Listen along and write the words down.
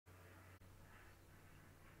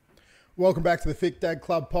Welcome back to the Fit Dad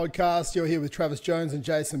Club podcast. You're here with Travis Jones and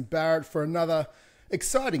Jason Barrett for another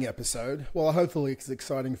exciting episode. Well, hopefully it's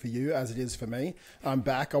exciting for you as it is for me. I'm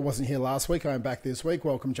back. I wasn't here last week. I'm back this week.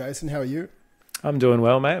 Welcome, Jason. How are you? I'm doing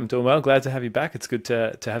well, mate. I'm doing well. Glad to have you back. It's good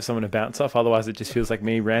to have someone to bounce off. Otherwise, it just feels like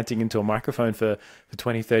me ranting into a microphone for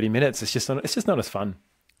 20, 30 minutes. It's just not as fun.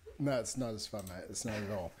 No, it's not as fun, mate. It's not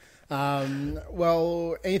at all.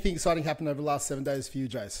 Well, anything exciting happened over the last 7 days for you,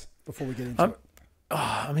 Jace, before we get into it?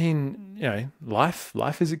 I mean,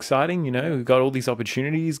 life is exciting. We've got all these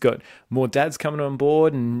opportunities, got more dads coming on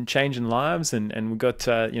board and changing lives, and we've got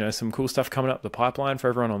some cool stuff coming up the pipeline for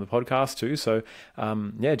everyone on the podcast too. So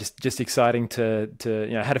just exciting to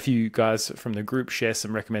had a few guys from the group share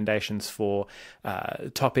some recommendations for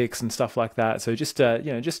topics and stuff like that. So just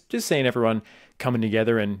seeing everyone coming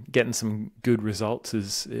together and getting some good results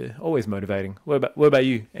is always motivating. What about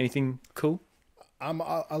you? Anything cool?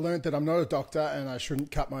 I learned that I'm not a doctor and I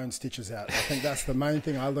shouldn't cut my own stitches out. I think that's the main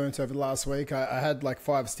thing I learned over the last week. I had like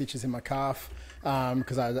 5 stitches in my calf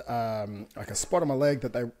because I had like a spot on my leg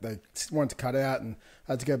that they wanted to cut out, and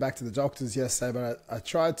I had to go back to the doctors yesterday. But I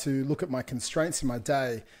tried to look at my constraints in my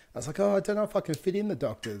day. I was like, I don't know if I can fit in the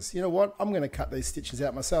doctors. You know what? I'm going to cut these stitches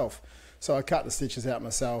out myself. So I cut the stitches out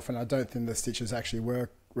myself, and I don't think the stitches actually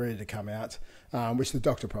work ready to come out, which the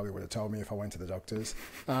doctor probably would have told me if I went to the doctors.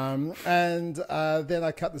 Then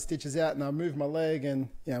I cut the stitches out and I moved my leg, and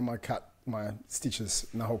my stitches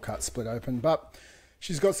and the whole cut split open. But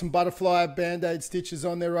she's got some butterfly band-aid stitches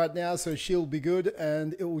on there right now, so she'll be good,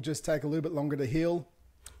 and it will just take a little bit longer to heal.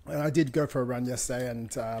 And I did go for a run yesterday,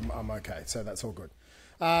 and I'm okay, so that's all good.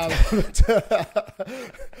 Most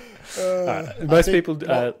people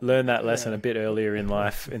learn that lesson a bit earlier in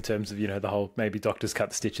life in terms of, the whole maybe doctors cut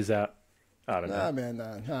the stitches out. I don't know. No, man,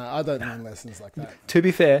 no. I don't learn lessons like that. To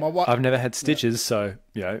be fair, I've never had stitches, so,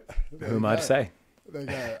 who am I to say? There you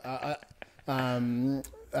go.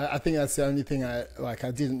 I think that's the only thing I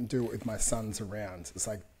didn't do it with my sons around. It's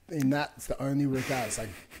like, that's the only regard. It's like,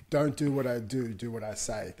 don't do what I do what I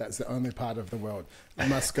say. That's the only part of the world. I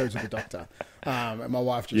must go to the doctor. And my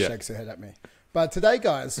wife just shakes her head at me. But today,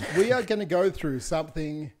 guys, we are going to go through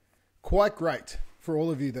something quite great for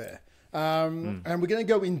all of you there. And we're going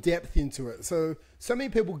to go in depth into it. So many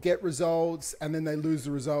people get results and then they lose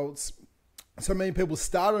the results. So many people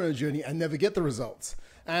start on a journey and never get the results.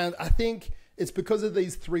 And I think it's because of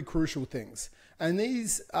these 3 crucial things. And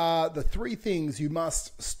these are the 3 things you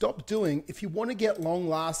must stop doing if you want to get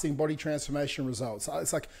long-lasting body transformation results.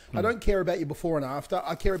 It's like, I don't care about you before and after.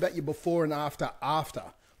 I care about you before and after.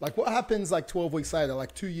 Like, what happens like 12 weeks later,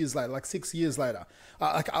 like 2 years later, like 6 years later?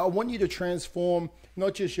 I want you to transform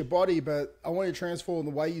not just your body, but I want you to transform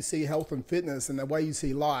the way you see health and fitness and the way you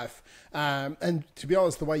see life. And to be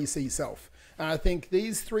honest, the way you see yourself. And I think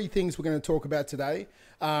these 3 things we're going to talk about today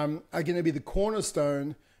are going to be the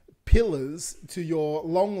cornerstone pillars to your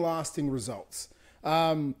long-lasting results.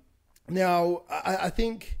 Now, I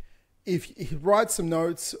think if you write some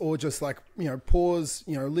notes or just pause,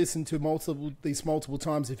 listen to multiple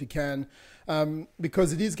times if you can,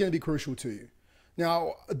 because it is going to be crucial to you.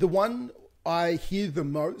 Now, the one I hear the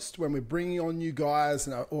most when we're bringing on new guys,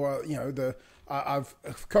 I've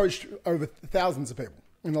coached over thousands of people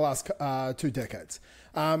in the last 2 decades,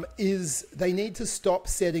 is they need to stop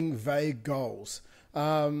setting vague goals.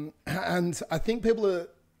 And I think people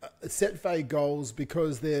set vague goals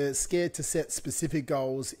because they're scared to set specific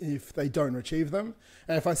goals if they don't achieve them.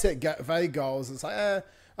 And if I set vague goals, it's like,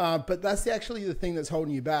 but that's actually the thing that's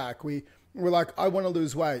holding you back. We're like, I want to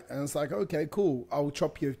lose weight. And it's like, okay, cool. I'll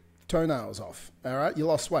chop your toenails off. All right. You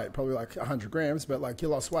lost weight, probably like 100 grams, but you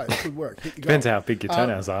lost weight. Good work. Depends how big your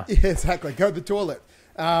toenails are. Yeah, exactly. Go to the toilet.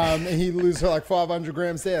 And you lose like 500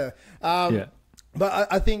 grams there. But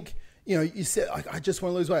I think, you said, I just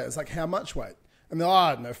want to lose weight. It's like, how much weight? And they're,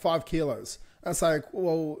 I don't know, 5 kilos. And it's like,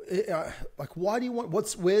 well, why do you want,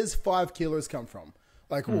 where's 5 kilos come from?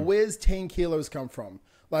 Well, where's 10 kilos come from?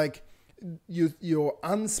 You're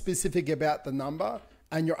unspecific about the number,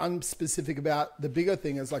 and you're unspecific about the bigger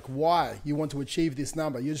thing is why you want to achieve this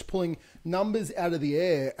number. You're just pulling numbers out of the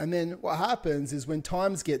air. And then what happens is when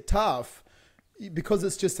times get tough, because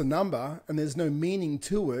it's just a number and there's no meaning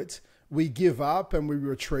to it, we give up and we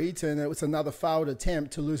retreat, and it's another failed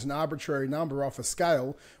attempt to lose an arbitrary number off a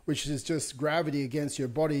scale, which is just gravity against your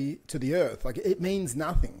body to the earth. It means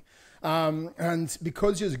nothing. And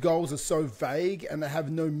because your goals are so vague and they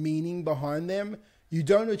have no meaning behind them, you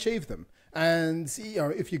don't achieve them. And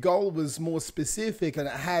if your goal was more specific and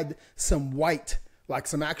it had some weight, like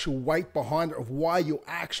some actual weight behind it of why you're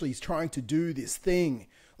actually trying to do this thing,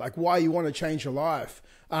 like why you want to change your life,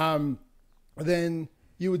 then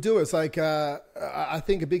you would do it. It's like, I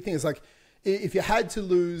think a big thing is like, if you had to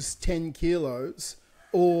lose 10 kilos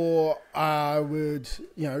or I would,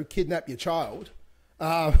 kidnap your child,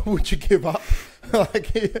 would you give up?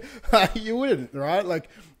 Like, you wouldn't, right? Like,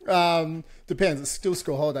 depends. It's still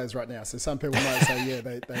school holidays right now, so some people might say, yeah,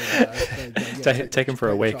 they take them for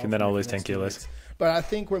a week, and then I'll lose 10 kilos. But I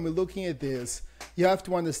think when we're looking at this, you have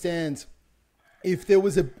to understand if there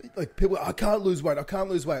was people, I can't lose weight.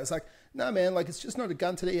 It's like, no, man, like it's just not a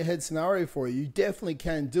gun to your head scenario for you. You definitely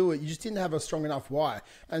can do it. You just didn't have a strong enough why.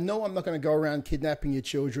 And no, I'm not going to go around kidnapping your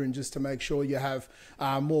children just to make sure you have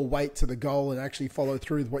more weight to the goal and actually follow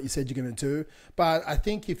through with what you said you're going to do. But I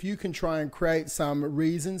think if you can try and create some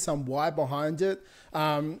reason, some why behind it,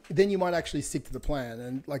 then you might actually stick to the plan.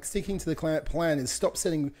 And like sticking to the plan is stop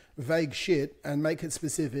setting vague shit and make it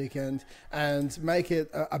specific and make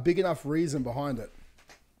it a big enough reason behind it.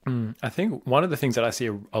 I think one of the things that I see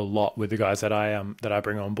a lot with the guys that I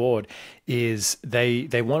bring on board is they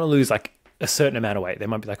want to lose like a certain amount of weight. They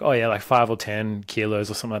might be like, oh yeah, like 5 or 10 kilos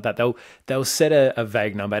or something like that. They'll set a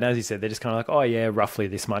vague number, and as you said, they're just kind of like, oh yeah, roughly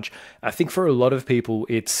this much. I think for a lot of people,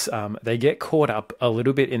 it's they get caught up a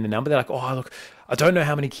little bit in the number. They're like, oh look, I don't know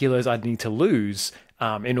how many kilos I'd need to lose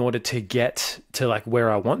in order to get to like where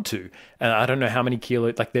I want to. And I don't know how many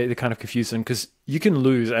kilos, like they're kind of confused because you can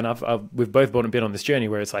lose, and we've both been on this journey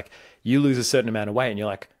where it's like you lose a certain amount of weight and you're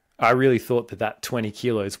like, I really thought that 20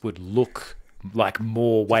 kilos would look like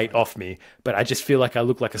more weight off me, but I just feel like I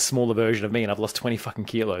look like a smaller version of me and I've lost 20 fucking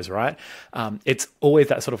kilos, right? It's always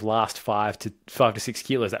that sort of last 5 to 6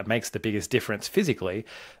 kilos that makes the biggest difference physically.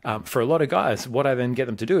 For a lot of guys, what I then get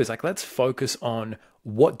them to do is like, let's focus on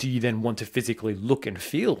what do you then want to physically look and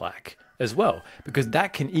feel like as well, because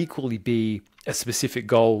that can equally be a specific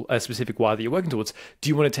goal, a specific why that you're working towards. Do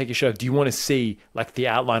you want to take your shirt off? Do you want to see like the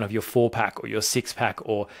outline of your 4-pack or your 6-pack,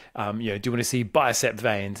 or do you want to see bicep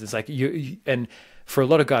veins? It's like and for a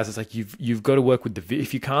lot of guys, it's like you've got to work with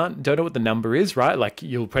if you don't know what the number is, right? Like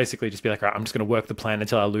you'll basically just be like, all right, I'm just going to work the plan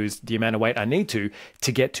until I lose the amount of weight I need to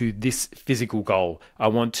get to this physical goal. I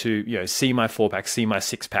want to, see my 4-pack, see my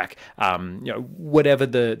 6-pack, whatever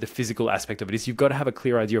the physical aspect of it is. You've got to have a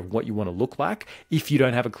clear idea of what you want to look like if you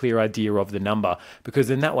don't have a clear idea of the number, because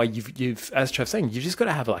then that way you've, as Trav's saying, you've just got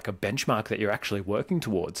to have like a benchmark that you're actually working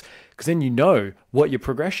towards, because then you know what your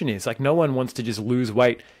progression is. Like no one wants to just lose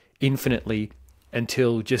weight infinitely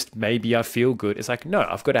until just maybe I feel good. It's like, no,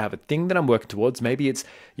 I've got to have a thing that I'm working towards. Maybe it's,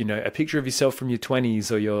 a picture of yourself from your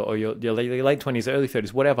 20s or your late 20s, early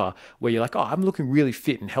 30s, whatever, where you're like, oh, I'm looking really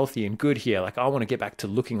fit and healthy and good here. Like I want to get back to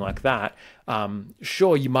looking like that.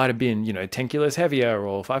 Sure, you might have been, 10 kilos heavier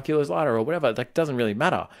or 5 kilos lighter or whatever. Like doesn't really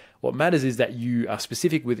matter. What matters is that you are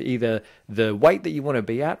specific with either the weight that you want to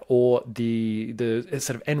be at or the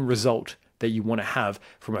sort of end result that you want to have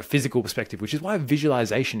from a physical perspective, which is why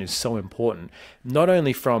visualization is so important. Not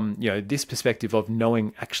only from, this perspective of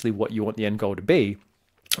knowing actually what you want the end goal to be,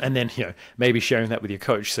 and then, maybe sharing that with your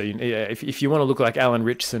coach. So if you want to look like Alan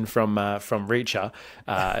Richardson from Reacher,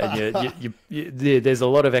 there's a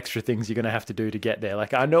lot of extra things you're going to have to do to get there.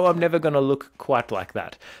 Like, I know I'm never going to look quite like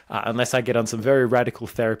that unless I get on some very radical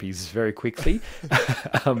therapies very quickly.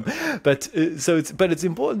 But it's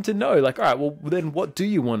important to know, like, all right, well, then what do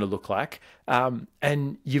you want to look like?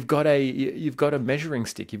 And you've got a measuring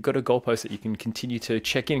stick, you've got a goalpost that you can continue to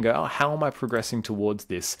check in and go, oh, how am I progressing towards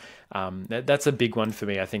this? That's a big one for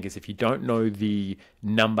me, I think, is if you don't know the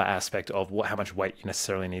number aspect of how much weight you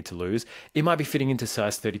necessarily need to lose, it might be fitting into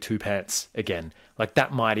size 32 pants again. Like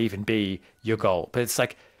that might even be your goal. But it's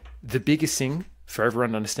like the biggest thing for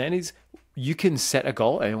everyone to understand is you can set a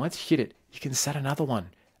goal, and once you hit it, you can set another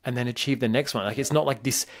one and then achieve the next one. Like it's not like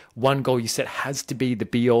this one goal you set has to be the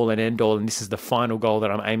be all and end all, and this is the final goal that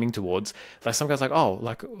I'm aiming towards. Like some guys like,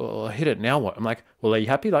 I hit it, now what? I'm like, well, are you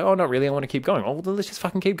happy? Like, oh, not really, I want to keep going. Oh, well, then let's just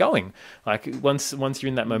fucking keep going. Like once you're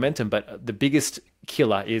in that momentum. But the biggest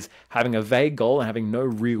killer is having a vague goal and having no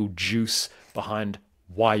real juice behind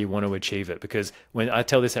why you want to achieve it. Because when I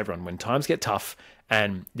tell this to everyone, when times get tough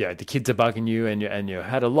and the kids are bugging you and you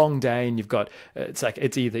had a long day and you've got, it's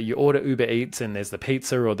either you order Uber Eats and there's the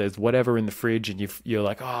pizza or there's whatever in the fridge and you're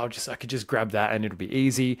like, oh, I could just grab that and it'll be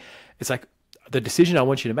easy. It's like, the decision I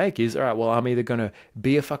want you to make is, all right, well, I'm either going to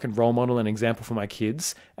be a fucking role model and example for my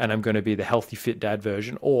kids and I'm going to be the healthy, fit dad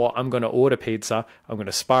version, or I'm going to order pizza, I'm going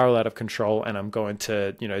to spiral out of control and I'm going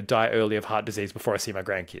to, die early of heart disease before I see my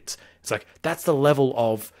grandkids. It's like, that's the level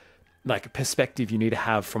of like perspective you need to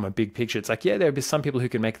have from a big picture. It's like, yeah, there'll be some people who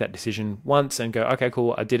can make that decision once and go, okay,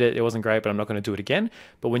 cool, I did it. It wasn't great, but I'm not going to do it again.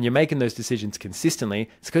 But when you're making those decisions consistently,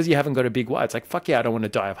 it's because you haven't got a big why. It's like, fuck yeah, I don't want to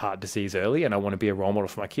die of heart disease early and I want to be a role model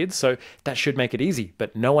for my kids. So that should make it easy,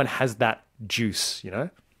 but no one has that juice,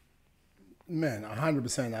 Man,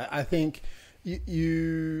 100%. I think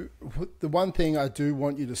the one thing I do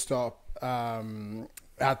want you to stop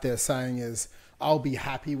out there saying is, I'll be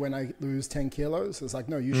happy when I lose 10 kilos. It's like,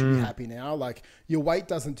 no, you should be happy now. Like, your weight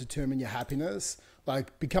doesn't determine your happiness.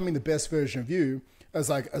 Like, becoming the best version of you is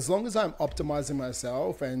like, as long as I'm optimizing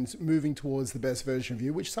myself and moving towards the best version of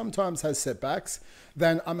you, which sometimes has setbacks,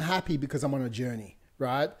 then I'm happy because I'm on a journey,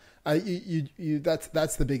 right?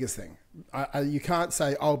 That's the biggest thing. You can't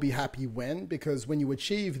say I'll be happy when, because when you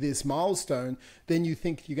achieve this milestone, then you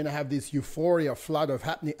think you're going to have this euphoria flood of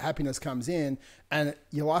happiness comes in, and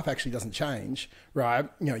your life actually doesn't change, right?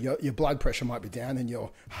 You know, your blood pressure might be down and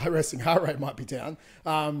your resting heart rate might be down.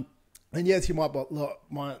 And yes, you might live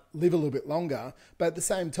a little bit longer, but at the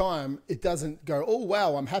same time, it doesn't go, oh,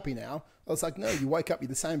 wow, I'm happy now. It's like, no, you wake up, you're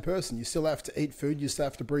the same person. You still have to eat food, you still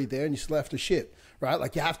have to breathe air, and you still have to shit, right?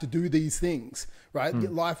 Like, you have to do these things, right?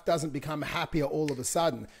 Your life doesn't become happier all of a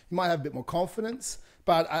sudden. You might have a bit more confidence,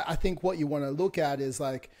 but I think what you want to look at is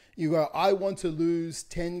like, you go, I want to lose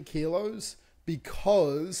 10 kilos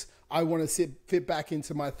because I want to fit back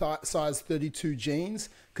into my size 32 jeans,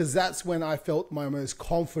 because that's when I felt my most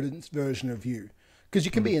confident version of you. Because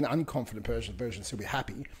you can be an unconfident version, still be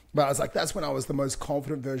happy. But I was like, that's when I was the most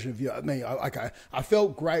confident version of you. I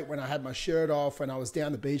felt great when I had my shirt off, when I was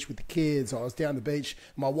down the beach with the kids, or I was down the beach,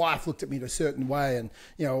 my wife looked at me in a certain way, and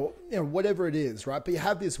you know, whatever it is, right? But you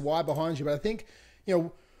have this why behind you. But I think, you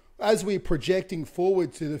know, as we're projecting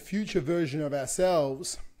forward to the future version of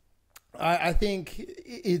ourselves, I think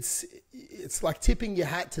it's like tipping your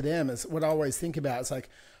hat to them is what I always think about. It's like,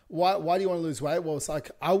 why do you want to lose weight? Well, it's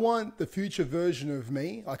like, I want the future version of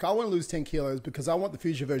me. Like, I want to lose 10 kilos because I want the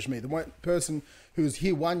future version of me, the one person who's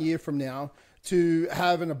here 1 year from now, to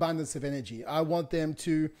have an abundance of energy. I want them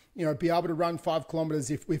to, you know, be able to run 5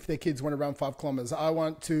 kilometers if their kids want to run 5 kilometers. I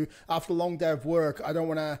want to, after a long day of work, I don't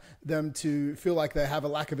want them to feel like they have a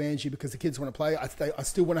lack of energy because the kids want to play. I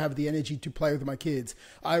still want to have the energy to play with my kids.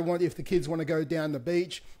 I want, if the kids want to go down the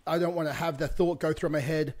beach, I don't want to have the thought go through my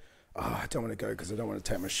head, oh, I don't want to go because I don't want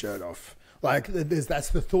to take my shirt off. Like, that's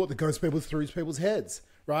the thought that goes through people's heads,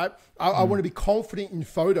 right? I want to be confident in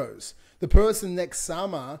photos. The person next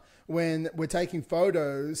summer, when we're taking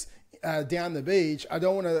photos down the beach, I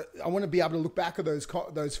want to be able to look back at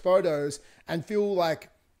those photos and feel like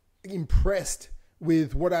impressed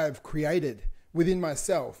with what I've created within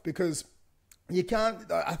myself. Because you can't,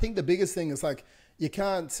 I think the biggest thing is like, you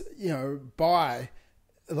can't, you know, buy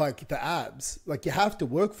like the abs. Like, you have to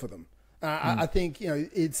work for them. I think, you know,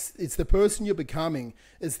 it's the person you're becoming.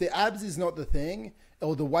 It's the abs is not the thing,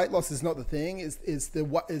 or the weight loss is not the thing. It's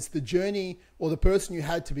the journey, or the person you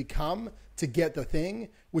had to become to get the thing,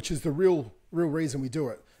 which is the real reason we do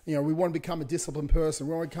it. You know, we want to become a disciplined person.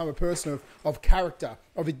 We want to become a person of character,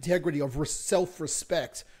 of integrity, of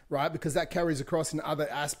self-respect, right? Because that carries across in other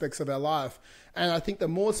aspects of our life. And I think the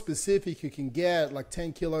more specific you can get, like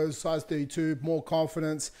 10 kilos, size 32, more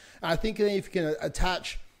confidence. I think if you can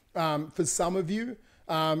attach, for some of you,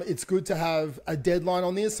 it's good to have a deadline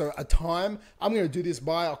on this, so a time. I'm going to do this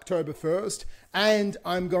by October 1st, and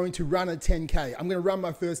I'm going to run a 10K. I'm going to run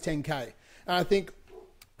my first 10K. And I think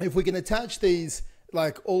if we can attach these,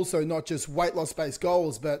 like, also not just weight loss based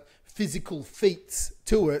goals, but physical feats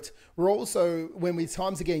to it, we're also, when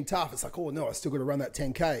times are getting tough, it's like, oh no, I still got to run that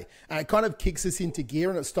 10K. And it kind of kicks us into gear,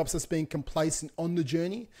 and it stops us being complacent on the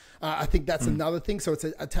journey. I think that's another thing. So it's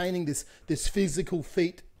attaining this physical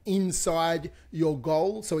feat inside your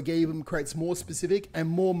goal, so it even creates more specific and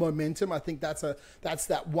more momentum. I think that's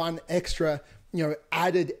that one extra, you know,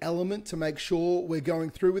 added element to make sure we're going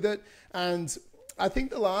through with it. And I think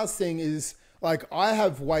the last thing is, like, I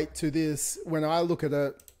have weight to this when I look at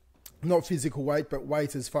it, not physical weight, but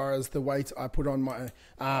weight as far as the weight I put on my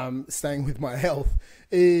staying with my health,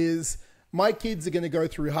 is my kids are going to go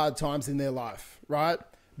through hard times in their life, right?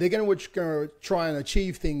 They're going to try and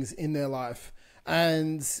achieve things in their life,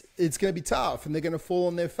 and it's going to be tough, and they're going to fall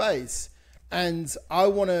on their face. And I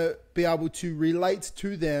want to be able to relate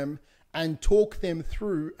to them and talk them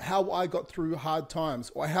through how I got through hard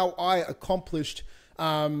times, or how I accomplished,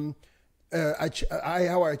 how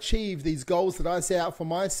I achieved these goals that I set out for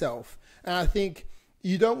myself. And I think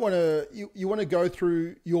you don't want to, you want to go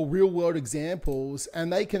through your real world examples,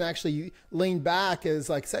 and they can actually lean back as,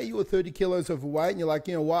 like, say you were 30 kilos overweight and you're like,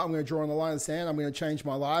 you know what, I'm going to draw on the line in the sand. I'm going to change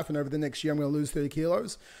my life, and over the next year, I'm going to lose 30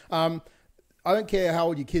 kilos. I don't care how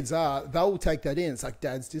old your kids are, they'll take that in. It's like,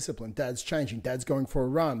 dad's disciplined, dad's changing, dad's going for a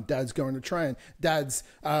run, dad's going to train, dad's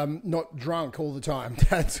not drunk all the time,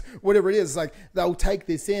 dad's whatever it is. It's like, they'll take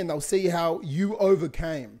this in, they'll see how you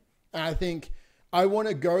overcame. And I think I want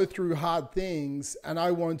to go through hard things, and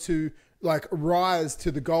I want to like rise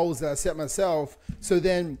to the goals that I set myself, so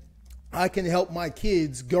then I can help my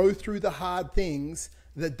kids go through the hard things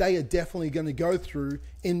that they are definitely going to go through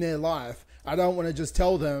in their life. I don't want to just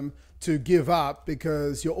tell them to give up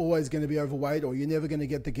because you're always going to be overweight, or you're never going to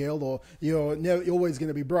get the girl, or you're always going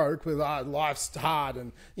to be broke with life's hard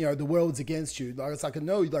and the world's against you. Like, it's like,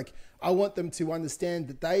 no, like I want them to understand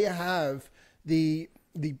that they have the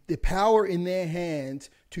power in their hand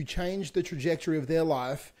to change the trajectory of their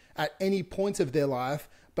life at any point of their life,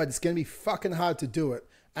 but it's going to be fucking hard to do it.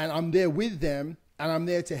 And I'm there with them, and I'm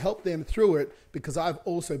there to help them through it because I've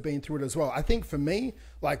also been through it as well. I think for me,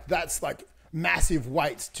 like that's like massive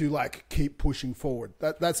weights to like keep pushing forward.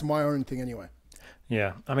 That's my own thing anyway.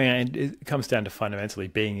 Yeah. I mean, it comes down to fundamentally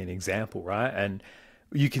being an example, right? And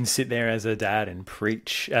you can sit there as a dad and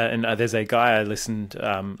preach. And there's a guy I listened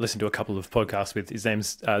to a couple of podcasts with. His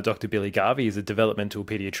name's Dr. Billy Garvey. He's a developmental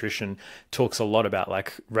pediatrician. Talks a lot about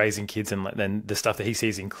like raising kids and then the stuff that he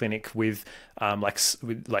sees in clinic with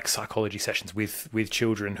psychology sessions with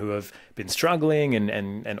children who have been struggling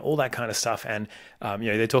and all that kind of stuff. And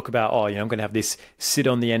they talk about, I'm going to have this sit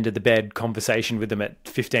on the end of the bed conversation with them at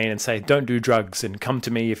 15 and say, don't do drugs and come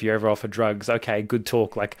to me if you're ever offered drugs. Okay, good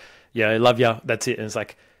talk. Like, yeah, I love you. That's it. And it's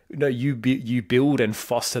like, you build and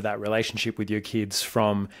foster that relationship with your kids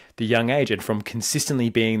from the young age, and from consistently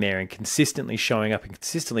being there and consistently showing up and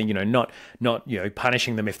consistently, not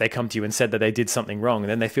punishing them if they come to you and said that they did something wrong, and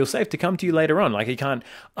then they feel safe to come to you later on. Like, you can't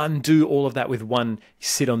undo all of that with one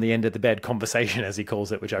sit on the end of the bed conversation, as he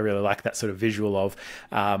calls it, which I really like that sort of visual of.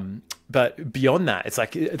 But beyond that, it's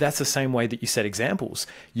like, that's the same way that you set examples.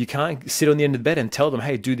 You can't sit on the end of the bed and tell them,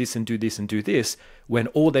 hey, do this and do this and do this, when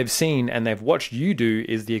all they've seen and they've watched you do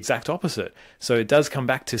is the exact opposite. So it does come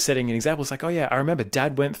back to setting an example. It's like, oh yeah, I remember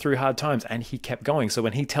Dad went through hard times and he kept going. So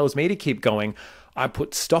when he tells me to keep going, I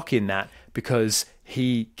put stock in that because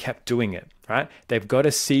he kept doing it, right? They've got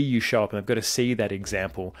to see you show up, and they've got to see that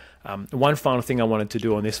example. One final thing I wanted to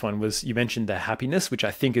do on this one was, you mentioned the happiness, which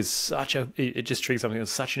I think is it just triggers something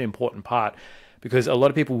that's such an important part, because a lot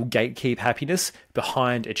of people will gatekeep happiness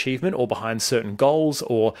behind achievement or behind certain goals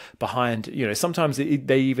or behind, sometimes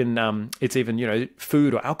they even, it's even,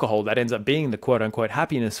 food or alcohol that ends up being the quote unquote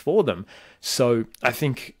happiness for them. So I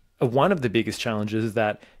think one of the biggest challenges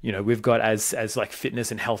that, we've got as like fitness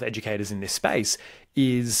and health educators in this space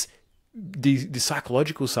is the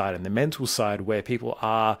psychological side and the mental side, where people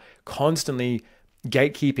are constantly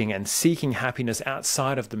gatekeeping and seeking happiness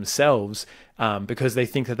outside of themselves, because they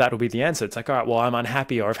think that that'll be the answer. It's like, all right, well, I'm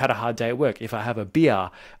unhappy, or I've had a hard day at work. If I have a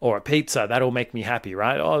beer or a pizza, that'll make me happy,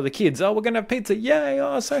 right? Oh, the kids, we're going to have pizza. Yay.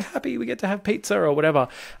 Oh, so happy we get to have pizza or whatever.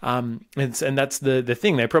 And that's the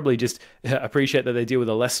thing. They probably just appreciate that they deal with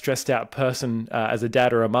a less stressed out person as a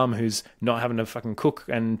dad or a mum who's not having to fucking cook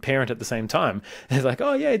and parent at the same time. It's like,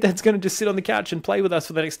 oh yeah, Dad's going to just sit on the couch and play with us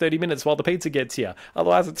for the next 30 minutes while the pizza gets here.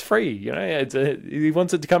 Otherwise it's free. He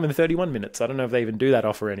wants it to come in 31 minutes. I don't know if they even do that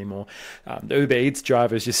offer anymore. The Uber Eats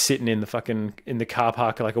driver is just sitting in the car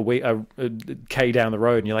park like a K down the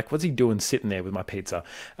road, and you're like, what's he doing sitting there with my pizza?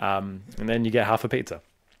 And then you get half a pizza.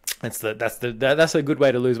 That's a good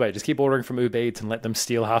way to lose weight. Just keep ordering from Uber Eats and let them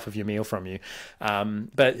steal half of your meal from you.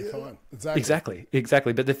 But exactly.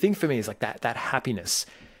 But the thing for me is like that happiness.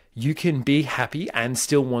 You can be happy and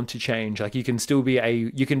still want to change. Like, you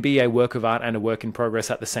can be a work of art and a work in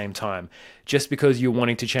progress at the same time. Just because you're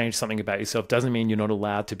wanting to change something about yourself doesn't mean you're not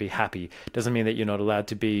allowed to be happy. Doesn't mean that you're not allowed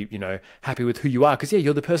to be, happy with who you are. Because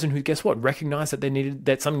you're the person who, guess what, recognized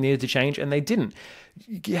that something needed to change and they didn't.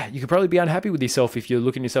 Yeah, you could probably be unhappy with yourself if you're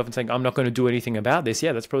looking at yourself and saying, I'm not going to do anything about this.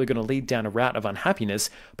 Yeah, that's probably going to lead down a route of unhappiness.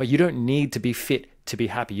 But you don't need to be fit to be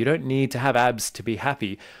happy. You don't need to have abs to be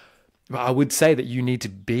happy. I would say that you need to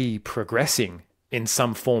be progressing in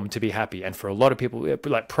some form to be happy. And for a lot of people,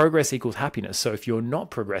 like, progress equals happiness. So if you're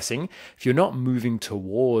not progressing, if you're not moving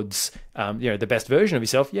towards, the best version of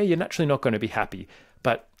yourself, you're naturally not going to be happy.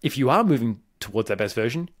 But if you are moving towards that best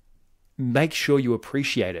version, make sure you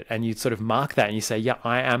appreciate it and you sort of mark that and you say, yeah,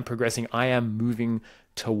 I am progressing. I am moving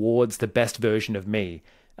towards the best version of me.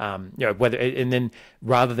 And then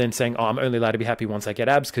rather than saying, I'm only allowed to be happy once I get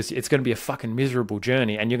abs, because it's going to be a fucking miserable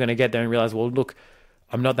journey, and you're going to get there and realize, well, look,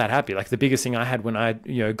 I'm not that happy. Like, the biggest thing I had when I,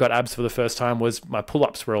 got abs for the first time was my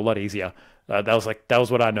pull-ups were a lot easier. That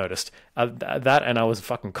was what I noticed. That, and I was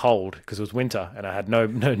fucking cold because it was winter and I had no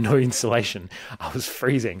insulation. I was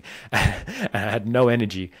freezing and I had no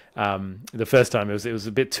energy. The first time it was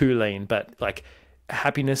a bit too lean, but like,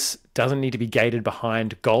 happiness doesn't need to be gated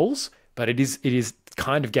behind goals, but it is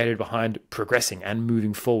kind of gated behind progressing and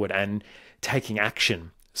moving forward and taking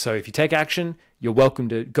action. So if you take action, you're welcome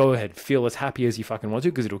to go ahead, feel as happy as you fucking want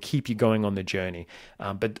to, because it'll keep you going on the journey.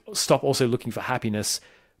 But stop also looking for happiness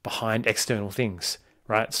behind external things,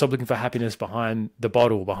 right? Stop looking for happiness behind the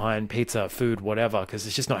bottle, behind pizza, food, whatever, because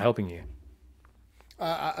it's just not helping you.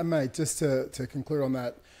 Mate, just to conclude on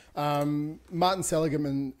that, Martin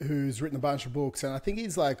Seligman, who's written a bunch of books, and I think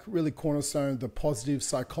he's like really cornerstoned the positive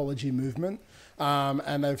psychology movement.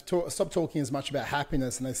 And they've stopped talking as much about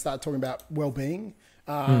happiness, and they start talking about well-being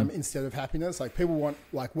instead of happiness. Like people want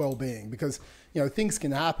like well-being because, you know, things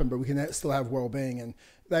can happen, but we can still have well-being. And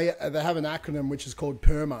they have an acronym which is called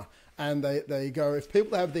PERMA. And they go, if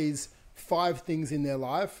people have these 5 things in their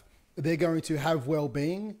life, they're going to have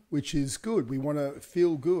well-being, which is good. We want to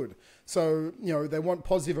feel good. So, you know, they want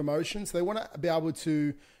positive emotions. They want to be able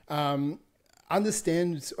to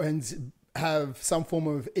understand and have some form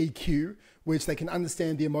of EQ, which they can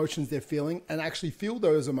understand the emotions they're feeling and actually feel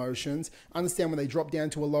those emotions, understand when they drop down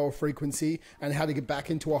to a lower frequency and how to get back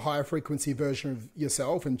into a higher frequency version of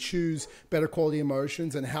yourself and choose better quality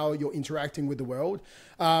emotions and how you're interacting with the world.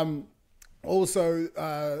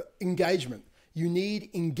 Also, engagement. You need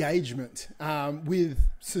engagement with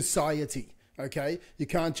society, okay? You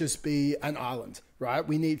can't just be an island, right?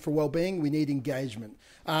 We need, for well-being, we need engagement.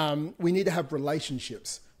 We need to have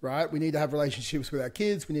relationships, right? We need to have relationships with our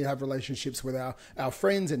kids. We need to have relationships with our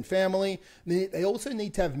friends and family. They also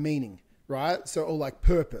need to have meaning, right? So, or like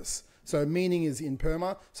purpose. So meaning is in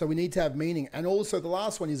PERMA. So we need to have meaning. And also the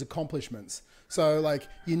last one is accomplishments. So like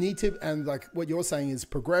you need to, and like what you're saying is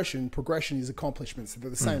progression. Progression is accomplishments. They're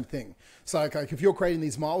the same thing. So like if you're creating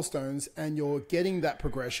these milestones and you're getting that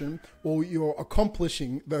progression, or you're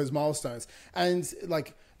accomplishing those milestones. And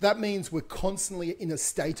like that means we're constantly in a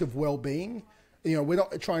state of well-being. You know, we're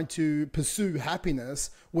not trying to pursue happiness.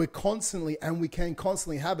 We're constantly, and we can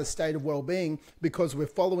constantly have a state of well-being because we're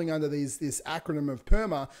following under this acronym of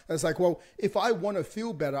PERMA. And it's like, well, if I want to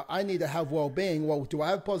feel better, I need to have well-being. Well, do I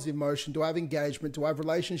have positive emotion? Do I have engagement? Do I have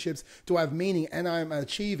relationships? Do I have meaning? And I'm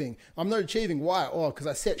achieving. I'm not achieving. Why? Oh, because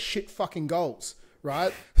I set shit fucking goals.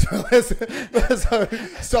 Right? So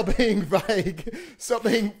let's stop being vague. Stop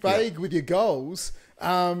being vague with your goals,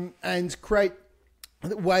 and create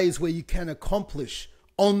ways where you can accomplish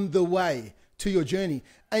on the way to your journey.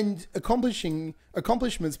 And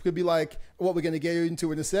accomplishments could be like what we're going to get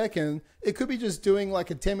into in a second. It could be just doing like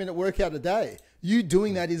a 10-minute workout a day. You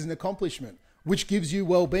doing that is an accomplishment, which gives you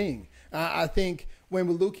well-being. I think when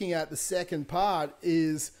we're looking at the second part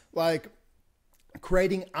is like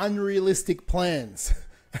creating unrealistic plans.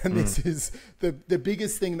 And this is the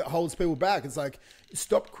biggest thing that holds people back. It's like,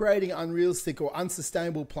 stop creating unrealistic or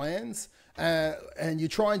unsustainable plans. And you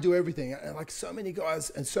try and do everything. And like so many guys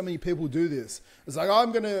and so many people do this. It's like,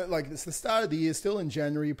 I'm going to, like, it's the start of the year, still in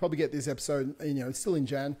January. You probably get this episode, you know, it's still in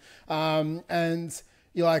Jan. And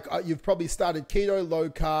you're like, you've probably started keto, low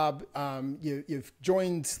carb. You've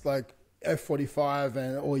joined like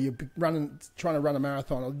F45 or you're trying to run a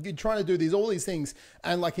marathon, or you're trying to do all these things.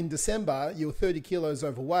 And like in December, you're 30 kilos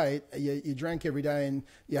overweight. You drank every day and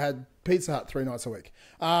you had Pizza Hut 3 nights a week.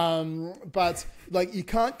 But like you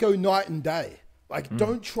can't go night and day. Like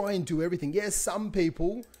don't try and do everything. Yes, some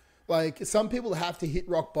people have to hit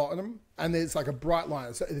rock bottom, and there's like a bright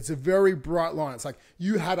line. It's a very bright line. It's like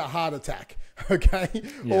you had a heart attack, okay?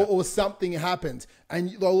 Yeah. Or something happened.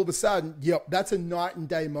 And all of a sudden, yep, that's a night and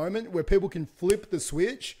day moment where people can flip the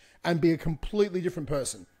switch and be a completely different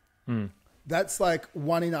person. That's like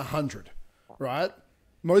 1 in 100, right?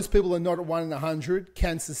 Most people are not at 1 in 100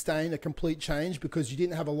 can sustain a complete change because you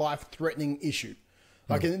didn't have a life-threatening issue.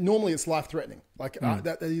 Like normally it's life-threatening, like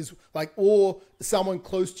that is like, or someone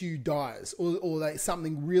close to you dies, or like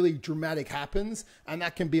something really dramatic happens, and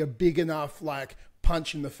that can be a big enough like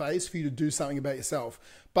punch in the face for you to do something about yourself.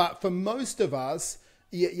 But for most of us,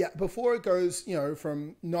 before it goes, you know,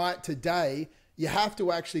 from night to day, you have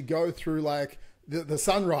to actually go through like the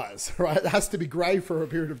sunrise, right? It has to be grey for a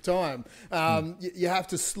period of time. You have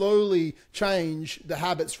to slowly change the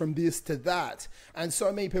habits from this to that. And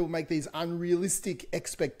so many people make these unrealistic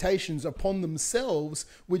expectations upon themselves,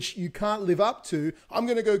 which you can't live up to. I'm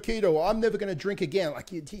going to go keto, or I'm never going to drink again.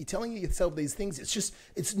 Like you're telling yourself these things,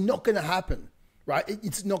 it's not going to happen, right?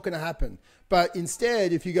 It's not going to happen. But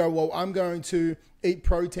instead, if you go, well, I'm going to eat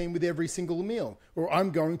protein with every single meal, or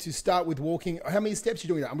I'm going to start with walking. How many steps are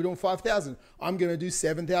you doing? I'm doing 5,000. I'm going to do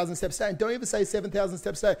 7,000 steps a day. And don't ever say 7,000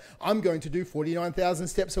 steps a day. I'm going to do 49,000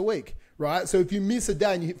 steps a week, right? So if you miss a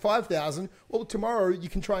day and you hit 5,000, well, tomorrow you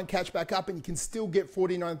can try and catch back up and you can still get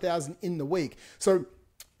 49,000 in the week. So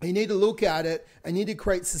you need to look at it and you need to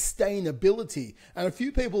create sustainability. And a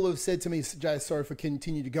few people have said to me, Jay, sorry for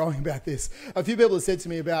continue to going about this. A few people have said to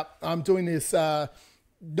me about, I'm doing this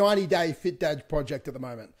 90-day Fit Dad project at the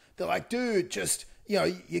moment. They're like, dude, just,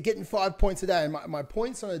 you're getting 5 points a day. And my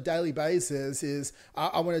points on a daily basis is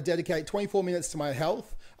I want to dedicate 24 minutes to my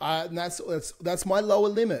health. And that's my lower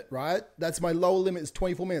limit, right? That's my lower limit is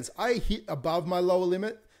 24 minutes. I hit above my lower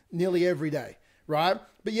limit nearly every day, right?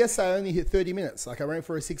 But yes, I only hit 30 minutes. Like I went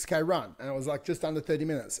for a 6K run and I was like just under 30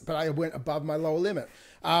 minutes, but I went above my lower limit.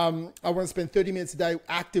 I want to spend 30 minutes a day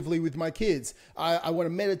actively with my kids. I want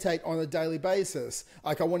to meditate on a daily basis.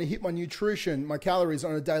 Like I want to hit my nutrition, my calories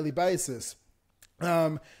on a daily basis.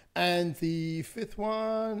 And the fifth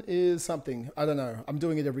one is something, I don't know. I'm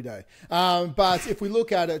doing it every day. But if we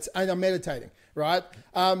look at it, and I'm meditating, right?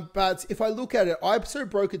 But if I look at it, I sort of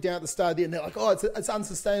broke it down at the start and they're like, oh, it's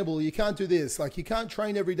unsustainable. You can't do this. Like you can't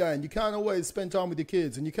train every day and you can't always spend time with your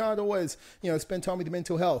kids and you can't always, spend time with your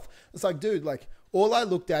mental health. It's like, dude, like all I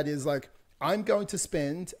looked at is like, I'm going to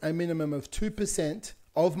spend a minimum of 2%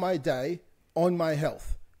 of my day on my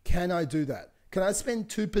health. Can I do that? Can I spend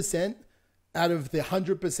 2% out of the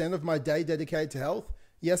 100% of my day dedicated to health?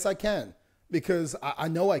 Yes, I can, because I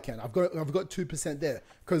know I can. I've got 2% there,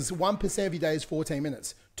 because 1% of your day is 14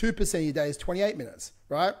 minutes. 2% of your day is 28 minutes,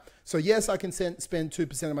 right? So yes, I can spend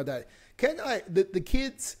 2% of my day. Can I, the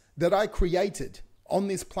kids that I created on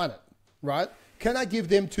this planet, right? Can I give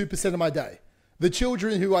them 2% of my day? The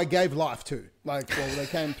children who I gave life to, they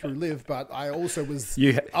came through live, but I also was,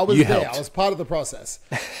 I was there. Helped. I was part of the process.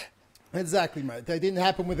 Exactly, mate. They didn't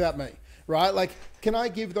happen without me. Right? Like, can I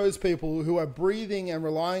give those people who are breathing and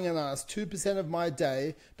relying on us 2% of my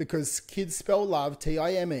day, because kids spell love,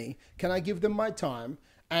 Time, can I give them my time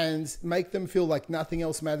and make them feel like nothing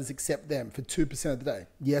else matters except them for 2% of the day?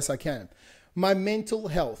 Yes, I can. My mental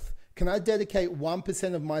health. Can I dedicate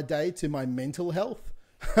 1% of my day to my mental health?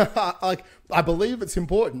 Like, I believe it's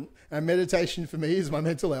important, and meditation for me is my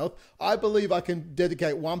mental health. I believe I can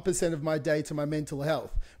dedicate 1% of my day to my mental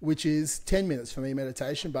health, which is 10 minutes for me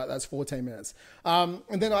meditation, but that's 14 minutes. And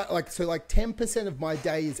then 10% of my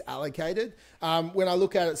day is allocated. When I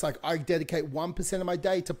look at it, it's like I dedicate 1% of my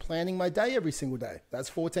day to planning my day every single day. That's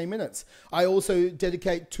 14 minutes. I also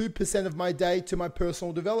dedicate 2% of my day to my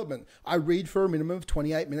personal development. I read for a minimum of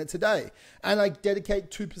 28 minutes a day. And I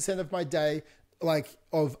dedicate 2% of my day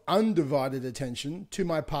of undivided attention to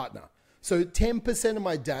my partner. So 10% of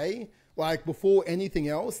my day, before anything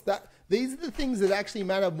else, these are the things that actually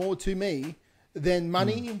matter more to me than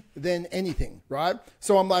money, than anything, right?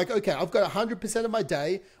 So I'm like, okay, I've got 100% of my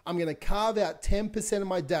day. I'm going to carve out 10% of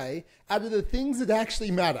my day out of the things that actually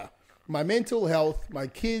matter. My mental health, my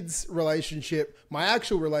kids' relationship, my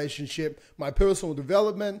actual relationship, my personal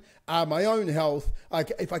development, my own health.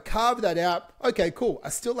 If I carve that out, okay, cool. I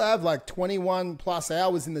still have 21 plus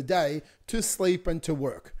hours in the day to sleep and to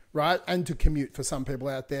work, right? And to commute for some people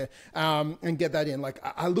out there, and get that in.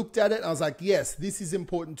 I looked at it and I was like, yes, this is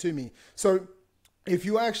important to me. So if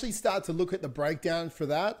you actually start to look at the breakdown for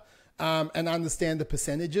that, and understand the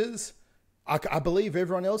percentages, I believe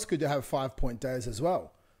everyone else could have 5-point days as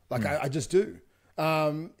well. I just do.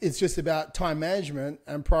 It's just about time management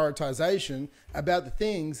and prioritization about the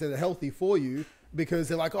things that are healthy for you, because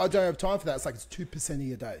they're like, oh, I don't have time for that. It's like, it's 2% of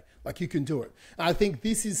your day. You can do it. And I think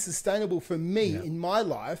this is sustainable for me in my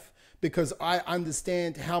life, because I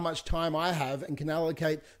understand how much time I have and can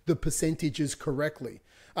allocate the percentages correctly.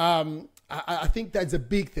 I think that's a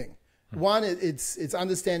big thing. One, it's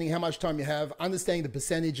understanding how much time you have, understanding the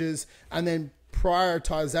percentages, and then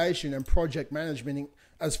prioritization and project management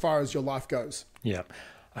as far as your life goes. Yeah.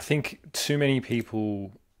 I think too many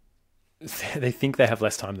people, they think they have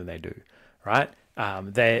less time than they do, right?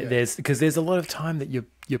 There's a lot of time that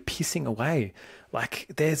you're pissing away.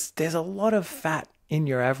 There's a lot of fat in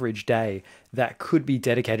your average day that could be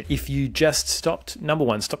dedicated if you just stopped. Number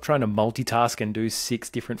one, stop trying to multitask and do 6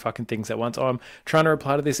 different fucking things at once. Oh, I'm trying to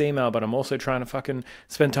reply to this email, but I'm also trying to fucking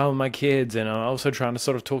spend time with my kids, and I'm also trying to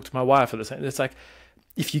sort of talk to my wife at the same. It's like,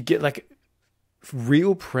 if you get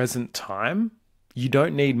real present time, you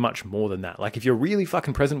don't need much more than that. If you're really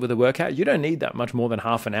fucking present with a workout, you don't need that much more than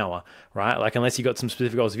half an hour, right? Unless you got some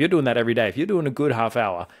specific goals. If you're doing that every day, if you're doing a good half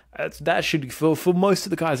hour, that should, for most of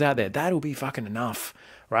the guys out there, that'll be fucking enough,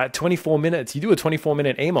 right? 24 minutes. You do a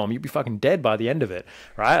 24-minute EMOM, you'll be fucking dead by the end of it,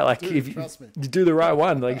 right? Dude, if you do the right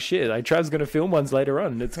one, shit. Trav's gonna film ones later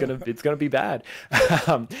on. It's gonna be bad.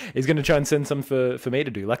 He's gonna try and send some for me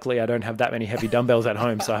to do. Luckily, I don't have that many heavy dumbbells at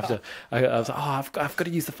home, so I was like, I've got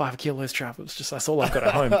to use the 5 kilos, Trav. That's all I've got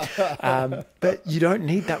at home. But you don't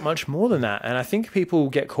need that much more than that. And I think people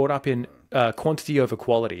get caught up in quantity over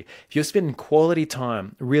quality. If you're spending quality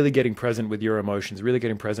time really getting present with your emotions, really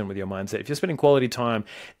getting present with your mindset, if you're spending quality time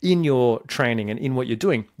in your training and in what you're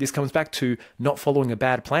doing, this comes back to not following a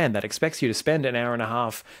bad plan that expects you to spend an hour and a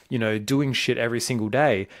half, doing shit every single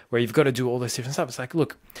day where you've got to do all this different stuff. It's like,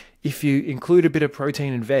 look, if you include a bit of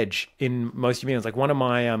protein and veg in most of your meals, like one of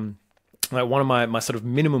my sort of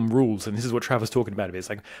minimum rules, and this is what Trav was talking about, it's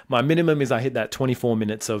like my minimum is I hit that 24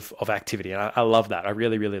 minutes of activity. And I love that. I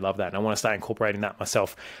really, really love that. And I want to start incorporating that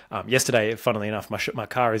myself. Yesterday, funnily enough, my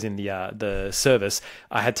car is in the service.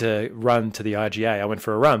 I had to run to the IGA. I went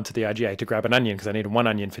for a run to the IGA to grab an onion because I needed one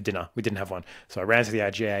onion for dinner. We didn't have one. So I ran to the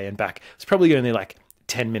IGA and back. It's probably only like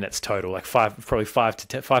 10 minutes total, like five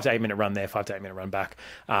to 8 minute run there, 5 to 8 minute run back.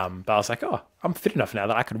 But I was like, oh, I'm fit enough now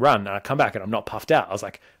that I could run and I come back and I'm not puffed out. I was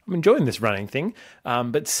like, I'm enjoying this running thing.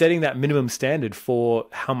 But setting that minimum standard for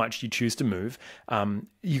how much you choose to move,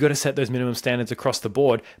 you got to set those minimum standards across the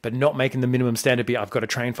board, but not making the minimum standard be, I've got to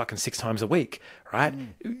train fucking 6 times a week, right?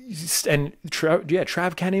 And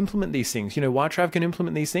Trav can implement these things. You know why Trav can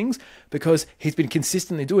implement these things? Because he's been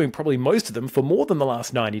consistently doing probably most of them for more than the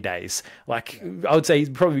last 90 days. Like I would say he's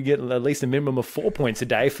probably getting at least a minimum of 4 points a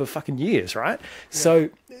day for fucking years, right? Yeah. So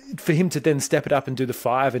for him to then step it up and do the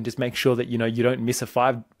 5 and just make sure that, you don't miss a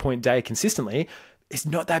 5-point day consistently, it's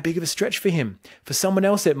not that big of a stretch for him. For someone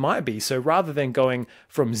else, it might be. So rather than going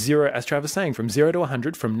from 0, as Trav was saying, from 0 to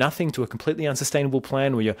 100, from nothing to a completely unsustainable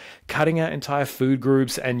plan where you're cutting out entire food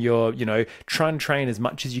groups and you're, trying to train as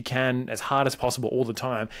much as you can, as hard as possible all the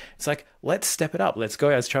time. It's like, let's step it up. Let's go,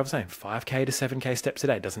 as Trav was saying, 5K to 7K steps a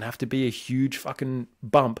day. It doesn't have to be a huge fucking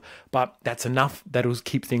bump, but that's enough that'll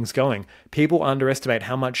keep things going. People underestimate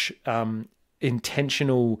how much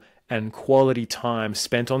intentional and quality time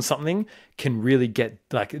spent on something can really get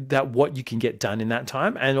like that, what you can get done in that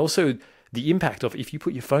time. And also the impact of, if you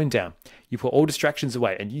put your phone down, you put all distractions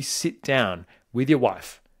away and you sit down with your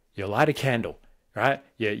wife, you light a candle, right?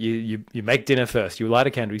 You make dinner first, you light a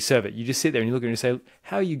candle, you serve it, you just sit there and you look at it and you say,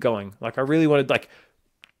 how are you going? Like, I really wanted, like,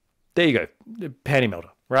 there you go, panty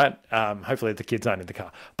melter, right? Hopefully the kids aren't in the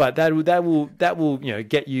car, but that will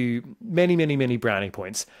get you many brownie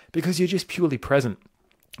points because you're just purely present.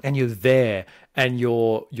 And you're there and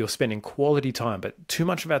you're spending quality time. But too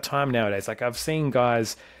much of our time nowadays, like I've seen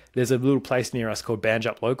guys, there's a little place near us called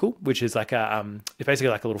Banjup Local, which is like it's basically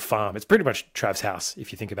like a little farm. It's pretty much Trav's house,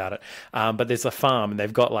 if you think about it. But there's a farm and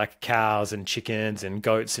they've got like cows and chickens and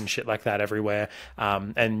goats and shit like that everywhere.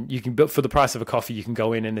 And you can, for the price of a coffee, you can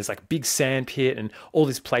go in and there's like big sand pit and all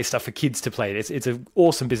this play stuff for kids to play. It's an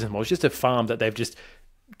awesome business model. It's just a farm that they've just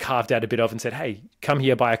carved out a bit of and said, hey, come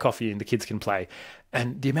here, buy a coffee and the kids can play.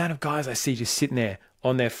 And the amount of guys I see just sitting there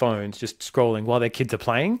on their phones, just scrolling while their kids are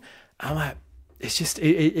playing, I'm like, it's just,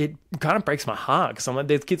 it kind of breaks my heart because I'm like,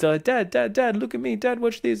 there's kids are like, dad, look at me, dad,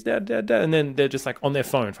 watch this, dad. And then they're just like on their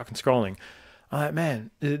phone, fucking scrolling. I'm like,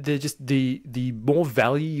 man, they're just the more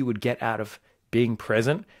value you would get out of being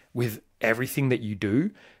present with everything that you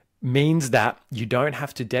do means that you don't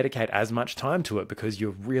have to dedicate as much time to it because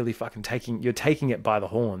you're really fucking taking it by the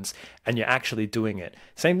horns and you're actually doing it.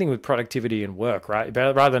 Same thing with productivity and work, right?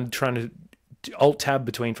 Rather than trying to alt tab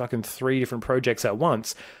between fucking 3 different projects at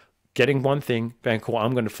once, getting one thing, going, cool,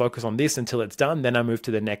 I'm going to focus on this until it's done, then I move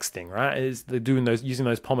to the next thing, right? Using those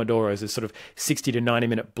Pomodoros as sort of 60 to 90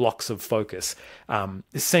 minute blocks of focus. The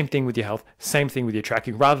same thing with your health, same thing with your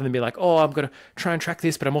tracking, rather than be like, oh, I'm going to try and track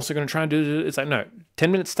this, but I'm also going to try and do it. It's like, no, 10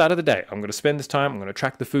 minutes start of the day. I'm going to spend this time. I'm going to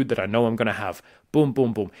track the food that I know I'm going to have. Boom,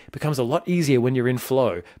 boom, boom. It becomes a lot easier when you're in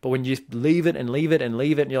flow. But when you just leave it and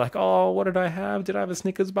you're like, oh, what did I have? Did I have a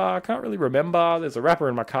Snickers bar? I can't really remember. There's a wrapper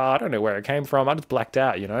in my car. I don't know where it came from. I just blacked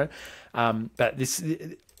out, But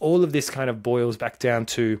all of this kind of boils back down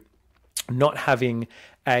to not having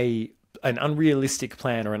an unrealistic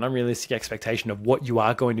plan or an unrealistic expectation of what you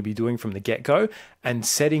are going to be doing from the get-go, and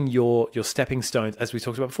setting your stepping stones, as we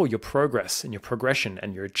talked about before, your progress and your progression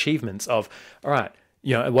and your achievements of, all right,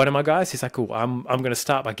 one of my guys, he's like, cool, I'm going to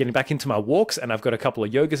start by getting back into my walks, and I've got a couple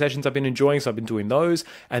of yoga sessions I've been enjoying, so I've been doing those,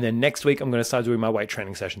 and then next week I'm going to start doing my weight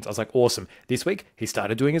training sessions. I was like, awesome. This week he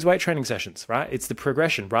started doing his weight training sessions, right? It's the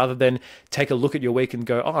progression. Rather than take a look at your week and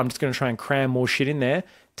go, oh, I'm just going to try and cram more shit in there,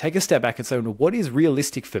 take a step back and say, well, what is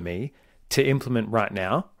realistic for me to implement right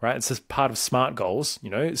now, right? It's just part of SMART goals,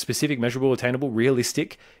 specific, measurable, attainable,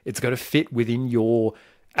 realistic. It's got to fit within your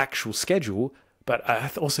actual schedule. But I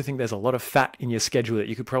also think there's a lot of fat in your schedule that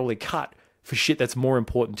you could probably cut for shit that's more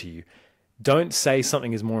important to you. Don't say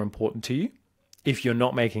something is more important to you if you're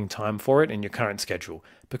not making time for it in your current schedule,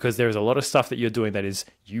 because there is a lot of stuff that you're doing that is,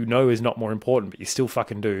 is not more important, but you still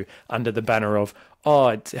fucking do under the banner of, oh,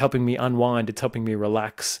 it's helping me unwind, it's helping me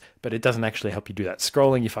relax, but it doesn't actually help you do that.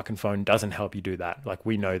 Scrolling your fucking phone doesn't help you do that. Like,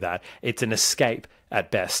 we know that. It's an escape at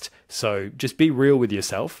best. So just be real with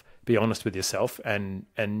yourself, be honest with yourself, and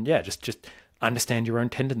yeah, just understand your own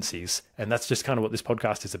tendencies. And that's just kind of what this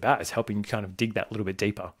podcast is about, is helping you kind of dig that little bit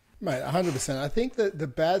deeper. Mate, 100%. I think that the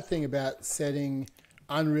bad thing about setting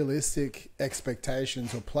unrealistic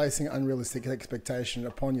expectations or placing unrealistic expectation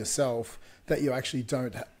upon yourself that you actually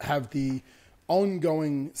don't have the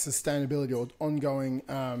ongoing sustainability or ongoing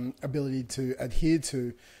ability to adhere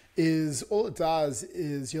to is all it does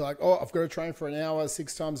is you're like, oh, I've got to train for an hour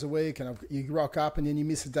 6 times a week, and you rock up and then you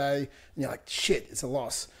miss a day and you're like, shit, it's a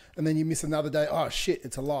loss. And then you miss another day, oh shit,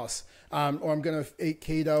 it's a loss. Or I'm going to eat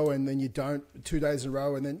keto, and then you don't 2 days in a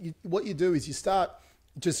row. And then what you do is you start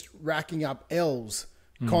just racking up L's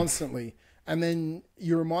constantly. And then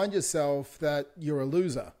you remind yourself that you're a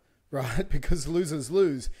loser, right? Because losers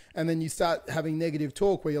lose. And then you start having negative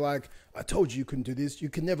talk where you're like, I told you you couldn't do this. You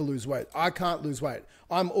can never lose weight. I can't lose weight.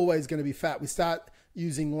 I'm always going to be fat. We start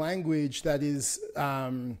using language that is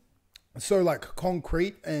so like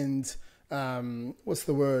concrete and what's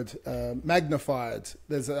the word? Magnified.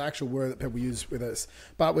 There's an actual word that people use with us,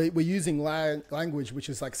 but we're using language which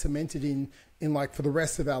is like cemented in like for the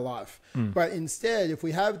rest of our life. But instead, if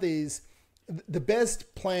we have these, the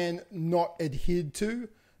best plan not adhered to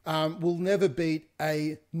will never beat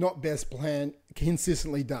a not best plan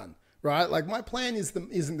consistently done, right? Like my plan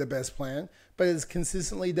isn't the best plan, but it's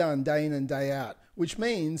consistently done day in and day out, which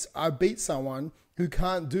means I beat someone who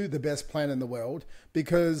can't do the best plan in the world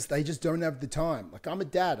because they just don't have the time. Like, I'm a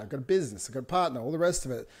dad, I've got a business, I've got a partner, all the rest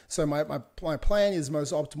of it. So my plan is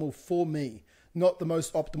most optimal for me, not the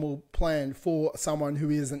most optimal plan for someone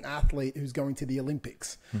who is an athlete who's going to the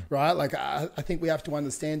Olympics, right? Like, I think we have to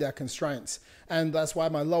understand our constraints. And that's why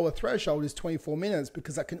my lower threshold is 24 minutes,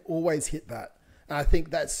 because I can always hit that. And I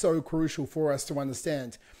think that's so crucial for us to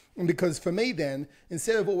understand. And because for me then,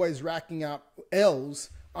 instead of always racking up L's,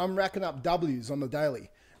 I'm racking up W's on the daily.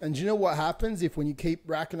 And do you know what happens when you keep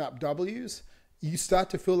racking up W's? You start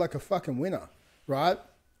to feel like a fucking winner, right?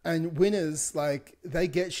 And winners, like, they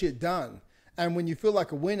get shit done. And when you feel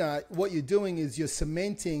like a winner, what you're doing is you're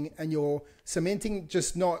cementing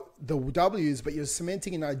just not the W's, but you're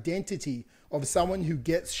cementing an identity of someone who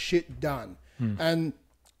gets shit done. And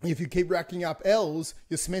if you keep racking up L's,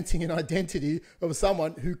 you're cementing an identity of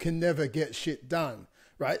someone who can never get shit done.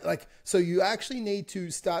 Right? Like, so you actually need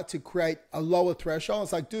to start to create a lower threshold.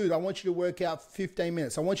 It's like, dude, I want you to work out 15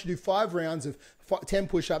 minutes. I want you to do 5 rounds of 10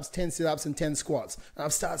 push-ups, 10 sit-ups, and 10 squats. And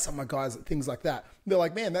I've started some of my guys at things like that. They're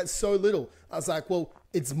like, man, that's so little. I was like, well,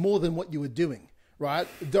 it's more than what you were doing, right?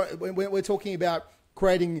 We're talking about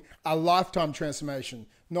creating a lifetime transformation,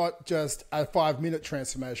 not just a 5-minute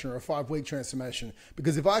transformation or a 5-week transformation.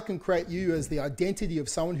 Because if I can create you as the identity of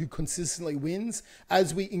someone who consistently wins,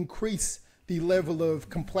 as we increase the level of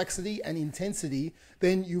complexity and intensity,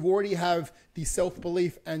 then you already have the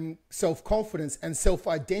self-belief and self-confidence and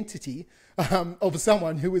self-identity of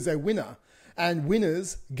someone who is a winner. And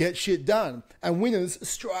winners get shit done. And winners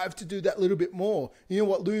strive to do that little bit more. You know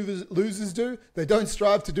what losers do? They don't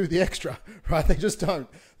strive to do the extra, right? They just don't.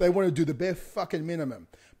 They want to do the bare fucking minimum.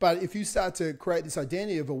 But if you start to create this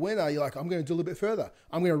identity of a winner, you're like, I'm going to do a little bit further.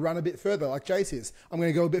 I'm going to run a bit further, like Jace is. I'm going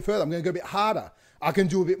to go a bit further. I'm going to go a bit harder. I can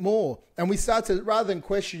do a bit more. And we start to, rather than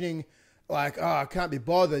questioning like, oh, I can't be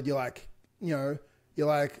bothered, you're like,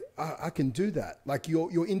 I can do that. Like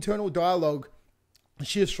your internal dialogue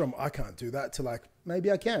shifts from, I can't do that, to like,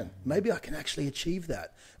 maybe I can. Maybe I can actually achieve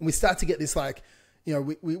that. And we start to get this like,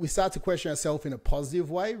 we start to question ourselves in a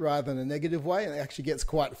positive way rather than a negative way. And it actually gets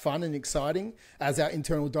quite fun and exciting as our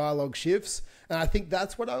internal dialogue shifts. And I think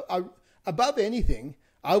that's what I above anything,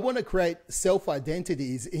 I want to create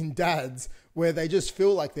self-identities in dads where they just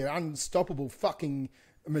feel like they're unstoppable fucking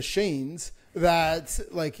machines that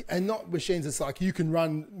like, and not machines it's like you can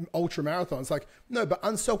run ultra marathons. Like, no, but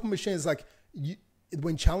unstoppable machines, like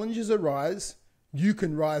when challenges arise, you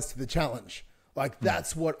can rise to the challenge. Like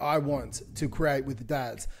that's what I want to create with the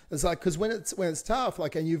dads. It's like, because when it's tough,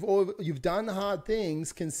 like, and you've done hard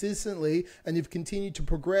things consistently, and you've continued to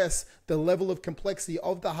progress the level of complexity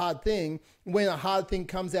of the hard thing. When a hard thing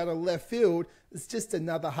comes out of left field, it's just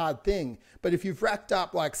another hard thing. But if you've racked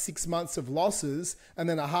up like 6 months of losses, and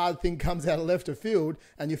then a hard thing comes out of left of field,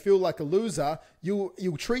 and you feel like a loser, you'll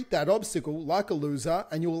treat that obstacle like a loser,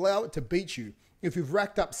 and you'll allow it to beat you. If you've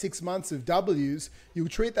racked up 6 months of W's, you'll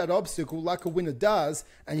treat that obstacle like a winner does,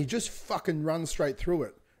 and you just fucking run straight through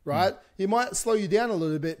it, right? He might slow you down a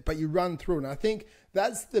little bit, but you run through. And I think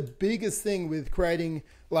that's the biggest thing with creating,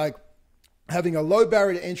 like, having a low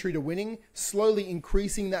barrier to entry to winning, slowly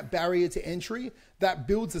increasing that barrier to entry, that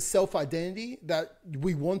builds a self-identity that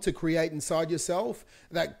we want to create inside yourself,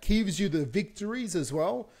 that gives you the victories as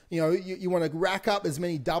well. You know, you want to rack up as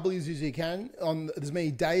many W's as you can on as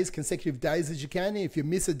many days, consecutive days as you can. If you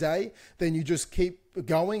miss a day, then you just keep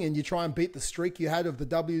going and you try and beat the streak you had of the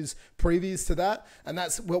W's previous to that. And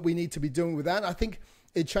that's what we need to be doing with that. And I think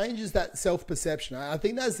it changes that self-perception. I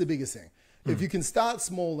think that's the biggest thing. If you can start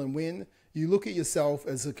small and win, you look at yourself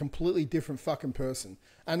as a completely different fucking person.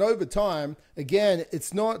 And over time, again,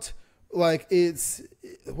 it's not like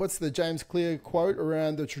what's the James Clear quote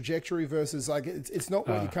around the trajectory versus like, it's not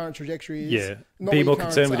what your current trajectory is. Yeah. Not Be more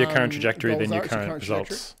concerned with your current trajectory than your current results.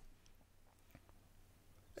 Trajectory.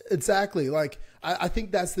 Exactly. Like, I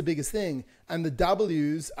think that's the biggest thing. And the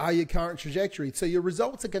W's are your current trajectory. So your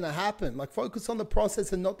results are going to happen. Like, focus on the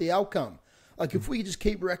process and not the outcome. Like, if we just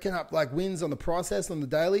keep racking up like wins on the process on the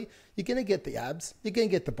daily, you're going to get the abs, you're going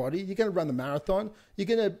to get the body, you're going to run the marathon, you're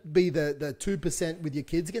going to be the 2% with your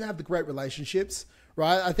kids, you're going to have the great relationships,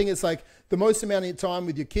 right? I think it's like the most amount of time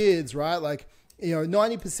with your kids, right? Like, you know,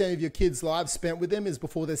 90% of your kids' lives spent with them is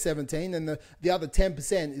before they're 17, and the other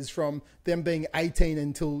 10% is from them being 18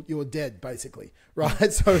 until you're dead, basically,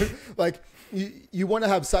 right? So, like, you want to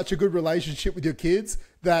have such a good relationship with your kids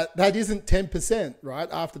that isn't 10%, right,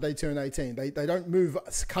 after they turn 18. They don't move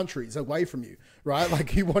countries away from you, right?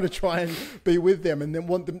 Like, you want to try and be with them and then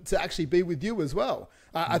want them to actually be with you as well.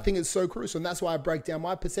 I think it's so crucial, and that's why I break down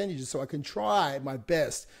my percentages so I can try my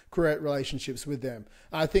best create relationships with them.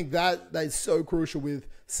 I think that is so crucial with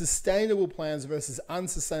sustainable plans versus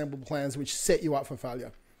unsustainable plans, which set you up for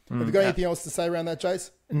failure. Have you got anything else to say around that,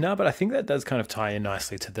 Jace? No, but I think that does kind of tie in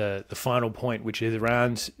nicely to the final point, which is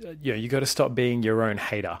around, you know, you got to stop being your own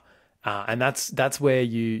hater. And that's where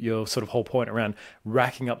your sort of whole point around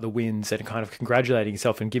racking up the wins and kind of congratulating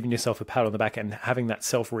yourself and giving yourself a pat on the back and having that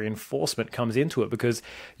self-reinforcement comes into it, because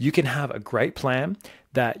you can have a great plan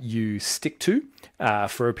that you stick to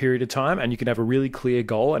for a period of time, and you can have a really clear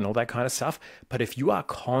goal and all that kind of stuff. But if you are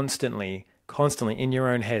constantly in your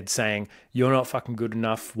own head saying, you're not fucking good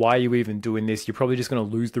enough, why are you even doing this? You're probably just going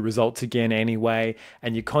to lose the results again anyway.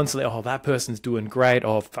 And you're constantly, oh, that person's doing great.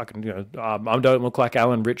 Oh, fucking, you know, I don't look like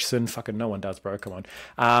Alan Richardson. Fucking no one does, bro. Come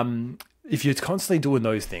on. If you're constantly doing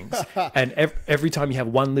those things and every time you have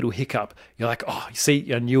one little hiccup, you're like, oh,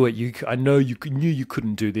 see, I knew it. I know you knew you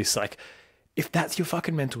couldn't do this. Like, if that's your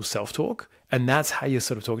fucking mental self-talk and that's how you're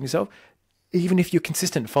sort of talking to yourself, even if you're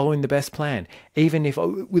consistent, following the best plan, even if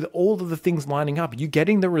with all of the things lining up, you're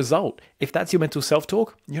getting the result. If that's your mental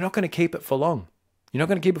self-talk, you're not going to keep it for long. You're not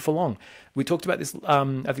going to keep it for long. We talked about this,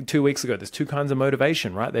 I think 2 weeks ago. There's two kinds of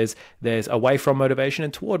motivation, right? There's away from motivation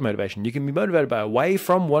and toward motivation. You can be motivated by away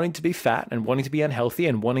from wanting to be fat and wanting to be unhealthy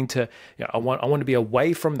and wanting to, you know, I want to be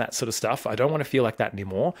away from that sort of stuff. I don't want to feel like that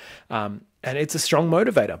anymore. And it's a strong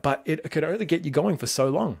motivator, but it can only get you going for so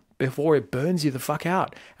long before it burns you the fuck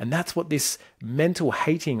out. And that's what this mental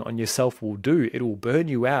hating on yourself will do. It will burn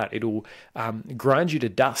you out. It will grind you to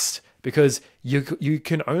dust, because you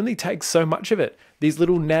can only take so much of it. These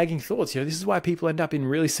little nagging thoughts, you know, this is why people end up in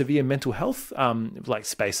really severe mental health like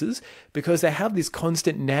spaces, because they have this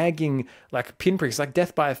constant nagging, like pinpricks, like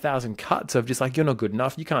death by 1,000 cuts of just like, you're not good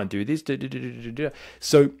enough, you can't do this.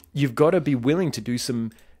 So you've got to be willing to do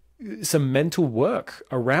some mental work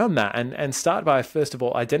around that and start by, first of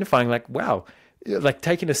all, identifying like, wow, like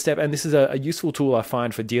taking a step, and this is a useful tool I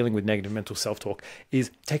find for dealing with negative mental self-talk, is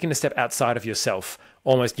taking a step outside of yourself.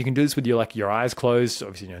 Almost, you can do this with your eyes closed.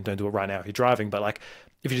 Obviously, you know, don't do it right now if you're driving, but like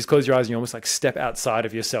if you just close your eyes and you almost like step outside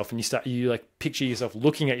of yourself and you like picture yourself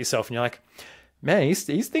looking at yourself and you're like, man,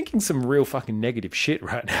 he's thinking some real fucking negative shit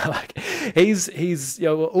right now. Like he's you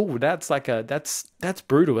know, oh, that's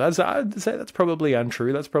brutal. I'd say that's probably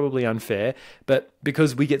untrue. That's probably unfair. But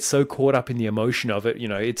because we get so caught up in the emotion of it, you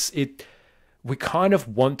know, we kind of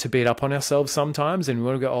want to beat up on ourselves sometimes, and we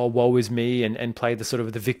want to go, oh, woe is me, and play the sort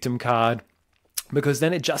of the victim card, because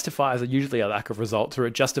then it justifies usually a lack of results, or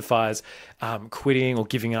it justifies quitting or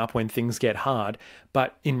giving up when things get hard.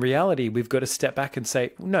 But in reality, we've got to step back and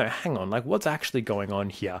say, no, hang on, like what's actually going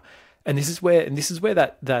on here? And this is where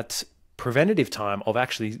that preventative time of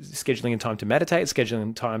actually scheduling in time to meditate, scheduling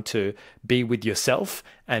in time to be with yourself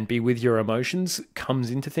and be with your emotions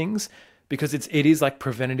comes into things. because it is like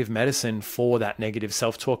preventative medicine for that negative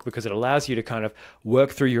self-talk, because it allows you to kind of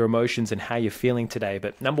work through your emotions and how you're feeling today.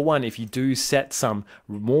 But number one, if you do set some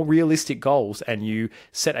more realistic goals and you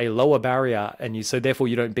set a lower barrier, and so therefore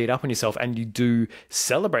you don't beat up on yourself, and you do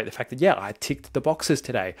celebrate the fact that, yeah, I ticked the boxes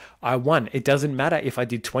today. I won. It doesn't matter if I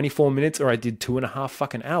did 24 minutes or I did 2.5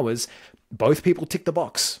 fucking hours. Both people tick the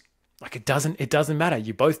box. Like it doesn't matter.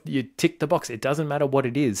 You tick the box. It doesn't matter what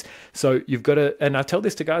it is. So you've got to, and I tell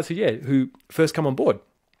this to guys who first come on board.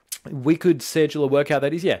 We could schedule a workout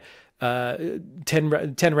that is,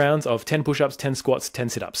 10 rounds of 10 push-ups, 10 squats, 10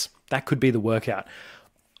 sit-ups. That could be the workout.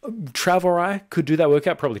 Trav or I could do that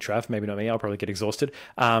workout. Probably Trav, maybe not me. I'll probably get exhausted.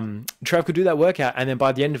 Trav could do that workout, and then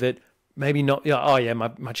by the end of it, maybe not,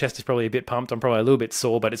 my chest is probably a bit pumped. I'm probably a little bit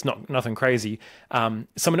sore, but it's nothing crazy.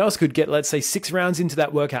 Someone else could get, let's say, 6 rounds into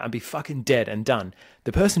that workout and be fucking dead and done.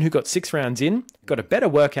 The person who got 6 rounds in got a better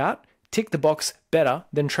workout, ticked the box better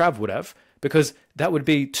than Trav would have, because that would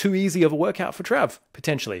be too easy of a workout for Trav,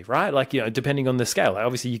 potentially, right? Like, depending on the scale. Like,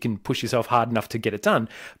 obviously, you can push yourself hard enough to get it done.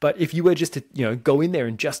 But if you were just to, go in there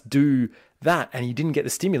and just do that, and you didn't get the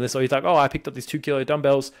stimulus, or you're like, I picked up these 2 kilo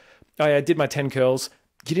dumbbells, I did my 10 curls,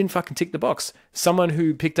 you didn't fucking tick the box. Someone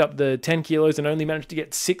who picked up the 10 kilos and only managed to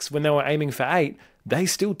get 6 when they were aiming for 8, they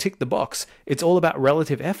still tick the box. It's all about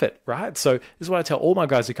relative effort, right? So this is what I tell all my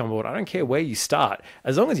guys who come aboard. I don't care where you start.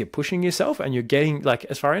 As long as you're pushing yourself and you're getting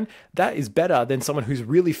as far in, that is better than someone who's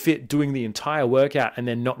really fit doing the entire workout and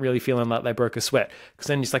then not really feeling like they broke a sweat. Because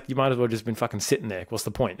then it's like, you might as well just been fucking sitting there. What's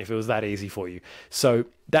the point if it was that easy for you? So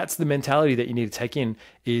that's the mentality that you need to take in,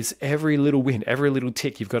 is every little win, every little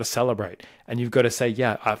tick, you've got to celebrate. And you've got to say,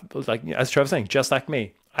 yeah, as Trav was saying, just like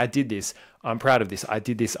me, I did this. I'm proud of this. I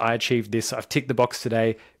did this. I achieved this. I've ticked the box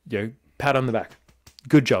today. Pat on the back.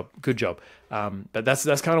 Good job. Good job. But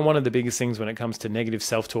that's kind of one of the biggest things when it comes to negative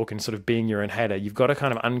self-talk and sort of being your own hater. You've got to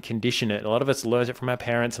kind of uncondition it. A lot of us learned it from our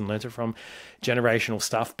parents and learned it from generational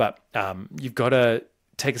stuff. But you've got to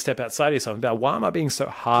take a step outside of yourself about, why am I being so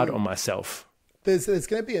hard on myself? There's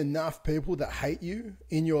going to be enough people that hate you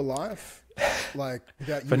in your life, like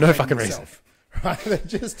without you for no fucking reason. Right, there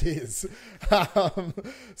just is.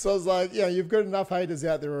 So I was like, you've got enough haters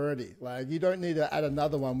out there already. Like, you don't need to add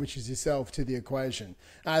another one, which is yourself, to the equation.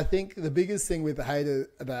 And I think the biggest thing with the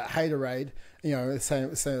haterade,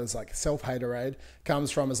 same as like self-haterade, comes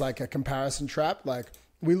from as like a comparison trap. Like,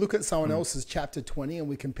 we look at someone else's chapter 20 and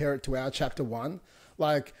we compare it to our chapter 1.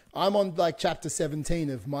 Like, I'm on like chapter 17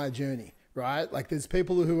 of my journey. Right? Like, there's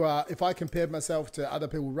people who are, if I compared myself to other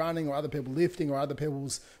people running or other people lifting or other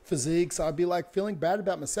people's physiques, I'd be like feeling bad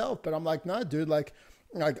about myself. But I'm like, no, dude, like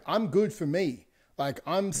I'm good for me. Like,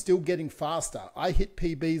 I'm still getting faster. I hit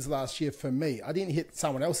PBs last year for me. I didn't hit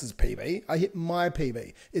someone else's PB. I hit my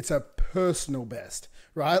PB. It's a personal best,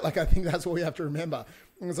 right? Like, I think that's what we have to remember.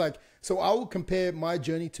 And it's like, so I will compare my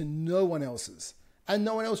journey to no one else's. And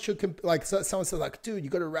no one else should, someone said, like, dude, you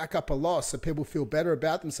got to rack up a loss so people feel better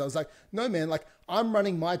about themselves. Like, no, man, like, I'm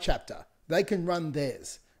running my chapter. They can run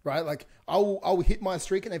theirs, right? Like, I'll hit my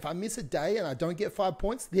streak. And if I miss a day and I don't get 5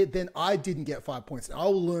 points, then I didn't get 5 points. And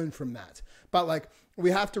I'll learn from that. But like,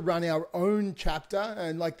 we have to run our own chapter.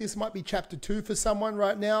 And like, this might be chapter 2 for someone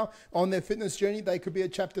right now on their fitness journey. They could be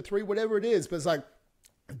at chapter 3, whatever it is. But it's like,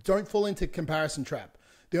 don't fall into comparison trap.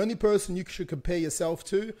 The only person you should compare yourself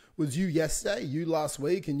to was you yesterday, you last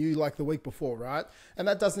week, and you like the week before, right? And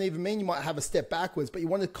that doesn't even mean you might have a step backwards, but you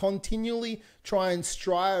want to continually try and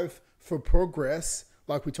strive for progress,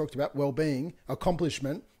 like we talked about, well-being,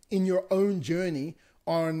 accomplishment, in your own journey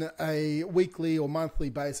on a weekly or monthly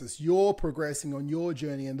basis. You're progressing on your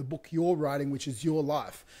journey and the book you're writing, which is your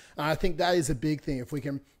life. And I think that is a big thing. If we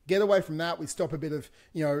can get away from that, we stop a bit of,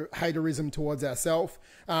 haterism towards ourselves.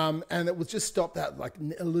 And it will just stop that, like,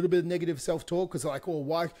 a little bit of negative self-talk, because like,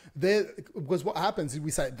 why? Because what happens is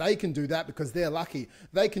we say, they can do that because they're lucky.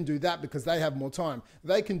 They can do that because they have more time.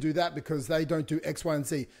 They can do that because they don't do X, Y, and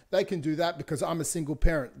Z. They can do that because I'm a single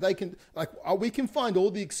parent. They can, we can find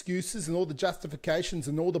all the excuses and all the justifications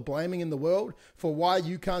and all the blaming in the world for why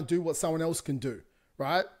you can't do what someone else can do,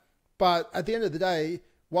 right? But at the end of the day,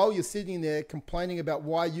 while you're sitting there complaining about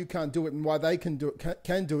why you can't do it and why they can do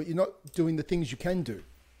it, you're not doing the things you can do.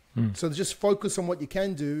 So just focus on what you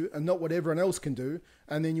can do and not what everyone else can do.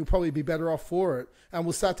 And then you'll probably be better off for it. And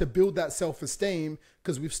we'll start to build that self-esteem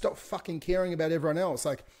because we've stopped fucking caring about everyone else.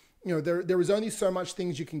 Like, there is only so much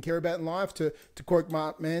things you can care about in life. To quote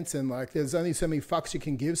Mark Manson, like, there's only so many fucks you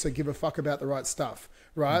can give. So give a fuck about the right stuff,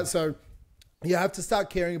 right? So you have to start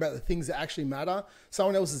caring about the things that actually matter.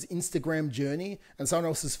 Someone else's Instagram journey and someone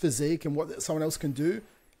else's physique and what someone else can do,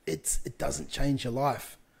 it doesn't change your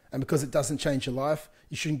life. And because it doesn't change your life,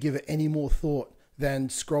 you shouldn't give it any more thought than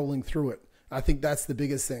scrolling through it. I think that's the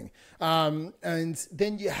biggest thing. And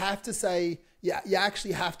then you have to say, yeah, you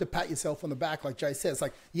actually have to pat yourself on the back, like Jay says.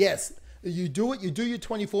 Like, yes, you do it. You do your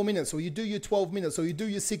 24 minutes, or you do your 12 minutes, or you do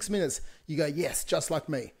your 6 minutes. You go, yes, just like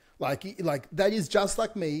me. Like that is just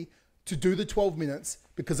like me to do the 12 minutes,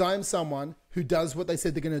 because I am someone who does what they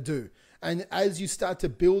said they're going to do. And as you start to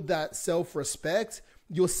build that self-respect,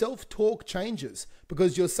 your self-talk changes,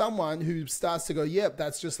 because you're someone who starts to go, yep,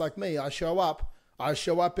 that's just like me. I show up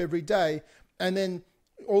every day. And then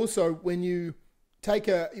also when you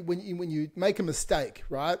when you make a mistake,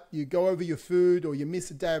 right? You go over your food, or you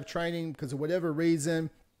miss a day of training because of whatever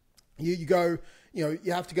reason, you go, you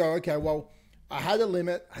have to go, okay, well, I had a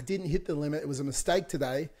limit. I didn't hit the limit. It was a mistake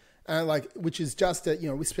today. Which is just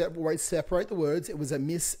we separate the words. It was a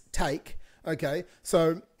mistake. Okay.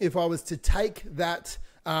 So if I was to take that,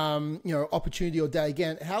 opportunity or day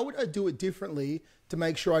again, how would I do it differently to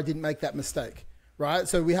make sure I didn't make that mistake? Right.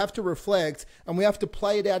 So we have to reflect, and we have to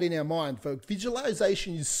play it out in our mind. For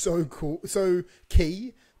visualization is so cool, so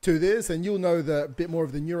key to this, and you'll know the bit more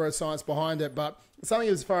of the neuroscience behind it, but something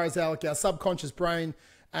as far as our subconscious brain,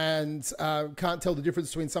 and can't tell the difference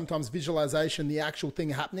between sometimes visualization, the actual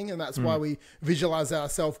thing happening, and that's why we visualize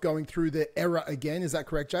ourselves going through the error again. Is that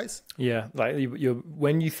correct, Jace? Yeah, like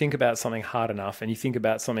when you think about something hard enough, and you think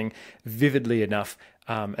about something vividly enough,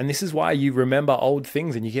 and this is why you remember old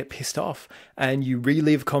things and you get pissed off, and you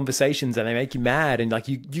relive conversations and they make you mad, and like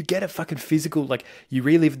you get a fucking physical, like you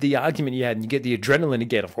relive the argument you had and you get the adrenaline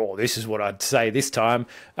again of, oh, this is what I'd say this time.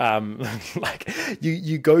 Like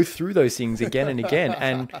you go through those things again and again,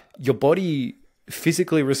 and your body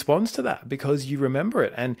physically responds to that because you remember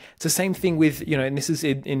it. And it's the same thing with, and this is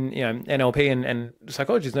in NLP and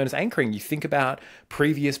psychology is known as anchoring. You think about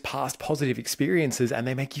previous past positive experiences and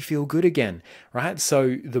they make you feel good again, right?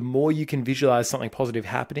 So the more you can visualize something positive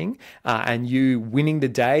happening and you winning the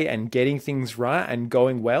day and getting things right and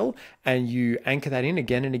going well, and you anchor that in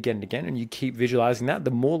again and again and again, and you keep visualizing that,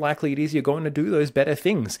 the more likely it is you're going to do those better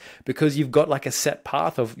things, because you've got like a set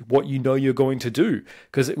path of what you're going to do.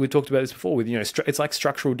 Because we talked about this before with, it's like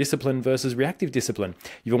structural discipline versus reactive discipline.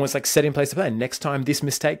 You've almost like set in place a plan. Next time this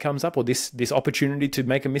mistake comes up, or this opportunity to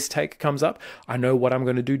make a mistake comes up, I know what I'm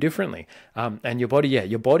going to do differently. And your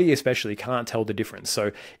body especially can't tell the difference.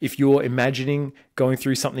 So if you're imagining going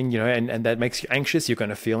through something, and that makes you anxious, you're going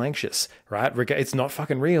to feel anxious, right? It's not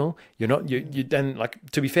fucking real. Then,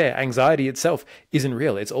 like, to be fair, anxiety itself isn't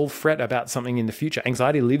real. It's all fret about something in the future.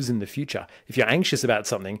 Anxiety lives in the future. If you're anxious about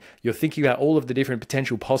something, you're thinking about all of the different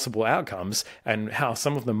potential possible outcomes and how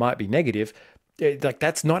some of them might be negative. Like,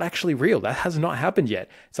 that's not actually real. That has not happened yet.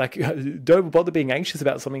 It's like, don't bother being anxious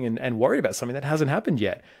about something and worried about something that hasn't happened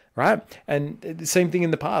yet, right? And the same thing in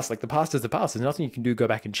the past. Like, the past is the past. There's nothing you can do, go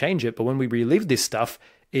back and change it. But when we relive this stuff,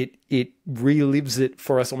 it relives it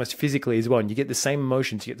for us almost physically as well. And you get the same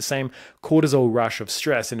emotions, you get the same cortisol rush of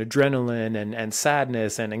stress and adrenaline and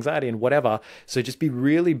sadness and anxiety and whatever. So just be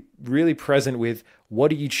really, really present with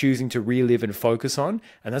what are you choosing to relive and focus on.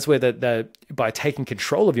 And that's where by taking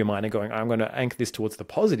control of your mind and going, I'm going to anchor this towards the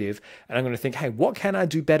positive, and I'm going to think, hey, what can I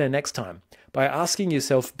do better next time? By asking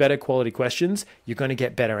yourself better quality questions, you're going to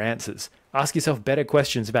get better answers. Ask yourself better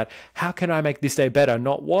questions about how can I make this day better,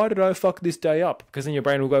 not why did I fuck this day up? Because then your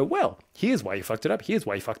brain will go, well, here's why you fucked it up, here's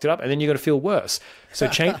why you fucked it up, and then you're going to feel worse. So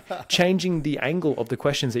changing the angle of the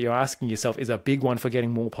questions that you're asking yourself is a big one for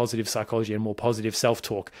getting more positive psychology and more positive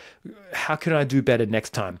self-talk. How can I do better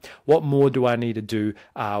next time? What more do I need to do?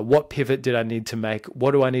 What pivot did I need to make?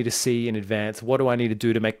 What do I need to see in advance? What do I need to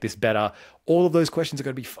do to make this better? All of those questions are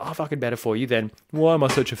going to be far fucking better for you than, why am I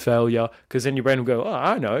such a failure? Because then your brain will go, oh,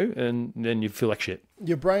 I know. And then you feel like shit.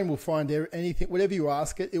 Your brain will find anything, whatever you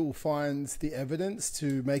ask it, it will find the evidence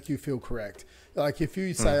to make you feel correct. Like if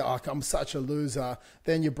you say, oh, I'm such a loser,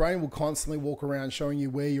 then your brain will constantly walk around showing you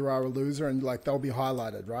where you are a loser, and like they'll be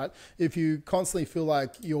highlighted, right? If you constantly feel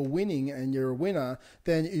like you're winning and you're a winner,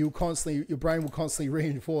 then your brain will constantly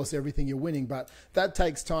reinforce everything you're winning. But that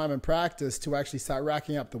takes time and practice to actually start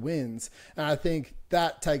racking up the wins. And I think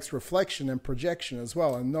that takes reflection and projection as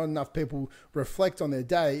well. And not enough people reflect on their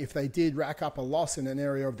day if they did rack up a loss in an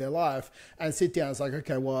area of their life and sit down. It's like,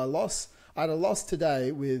 okay, well, I had a loss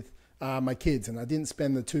today with my kids, and I didn't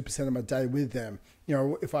spend the 2% of my day with them.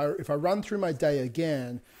 If I run through my day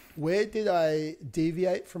again, where did I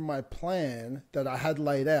deviate from my plan that I had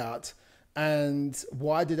laid out? And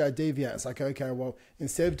why did I deviate? It's like, okay, well,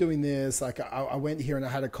 instead of doing this, like I went here and I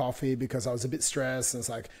had a coffee because I was a bit stressed. And it's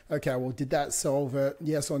like, okay, well, did that solve it?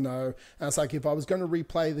 Yes or no? And it's like, if I was going to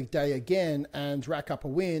replay the day again and rack up a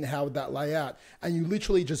win, how would that lay out? And you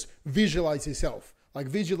literally just visualize yourself. Like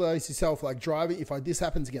visualize yourself like driving. If this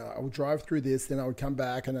happens again, I will drive through this. Then I would come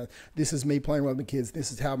back, and this is me playing with the kids.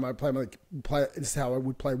 This is how This is how I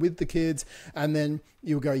would play with the kids. And then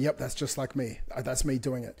you'll go, yep, that's just like me. That's me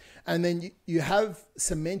doing it. And then you have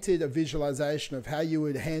cemented a visualization of how you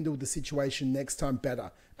would handle the situation next time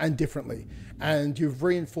better and differently. And you've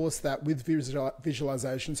reinforced that with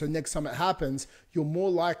visualization. So next time it happens, you're more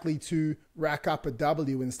likely to rack up a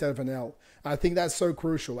W instead of an L. I think that's so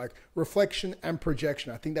crucial, like reflection and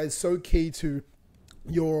projection. I think that is so key to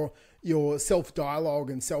your self-dialogue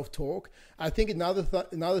and self-talk. I think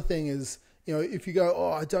another thing is, if you go,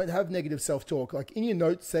 oh, I don't have negative self-talk, like in your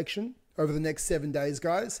notes section over the next 7 days,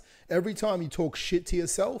 guys, every time you talk shit to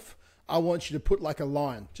yourself, I want you to put like a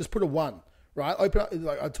line, just put a 1. Right? Open up,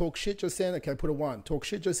 like I talk shit just then, okay, put a 1. Talk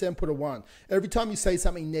shit just then, put a 1. Every time you say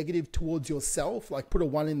something negative towards yourself, like put a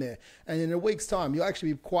 1 in there. And in a week's time, you'll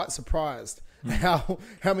actually be quite surprised how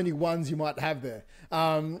many 1s you might have there.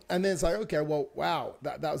 And then it's like, okay, well, wow,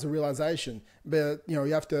 that was a realization. But, you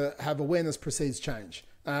have to have awareness precedes change.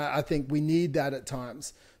 I think we need that at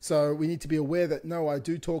times. So we need to be aware that, no, I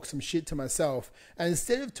do talk some shit to myself. And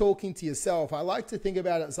instead of talking to yourself, I like to think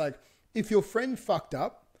about it as like, if your friend fucked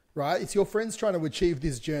up, right? It's your friends trying to achieve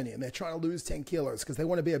this journey and they're trying to lose 10 kilos because they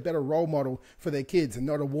want to be a better role model for their kids and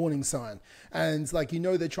not a warning sign. And like,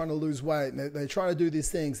 they're trying to lose weight and they're trying to do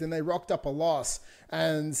these things. Then they rocked up a loss.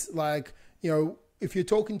 And like, if you're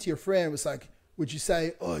talking to your friend, it's like, would you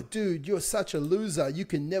say, oh, dude, you're such a loser. You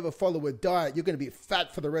can never follow a diet. You're going to be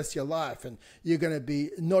fat for the rest of your life. And you're going to be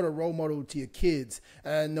not a role model to your kids.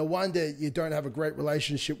 And no wonder you don't have a great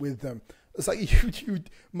relationship with them. It's like,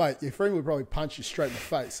 mate, your friend would probably punch you straight in the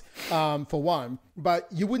face, for one, but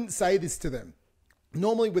you wouldn't say this to them.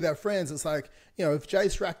 Normally with our friends, it's like, if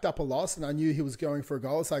Jace racked up a loss and I knew he was going for a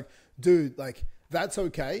goal, it's like, dude, like, that's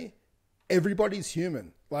okay. Everybody's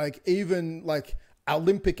human. Like, even like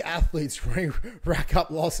Olympic athletes rack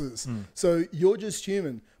up losses. So you're just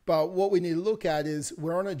human. But what we need to look at is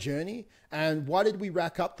we're on a journey, and why did we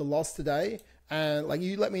rack up the loss today? And like,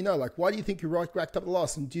 you let me know, like, why do you think you racked up the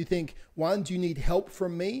loss? And do you think, one, do you need help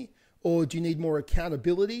from me? Or do you need more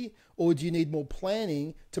accountability? Or do you need more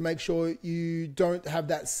planning to make sure you don't have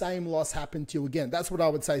that same loss happen to you again? That's what I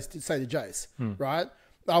would say to Jace, right?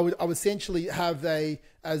 I would essentially have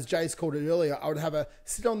as Jace called it earlier, I would have a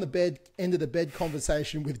sit on the bed, end of the bed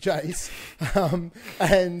conversation with Jace.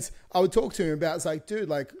 And I would talk to him about, it's like, dude,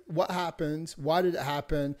 like, what happened? Why did it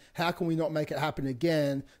happen? How can we not make it happen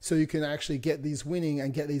again so you can actually get these winning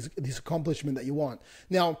and get this accomplishment that you want?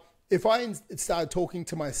 Now, if I started talking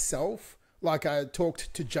to myself like I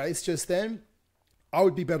talked to Jace just then, I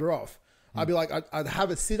would be better off. I'd be like, I'd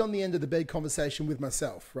have a sit on the end of the bed conversation with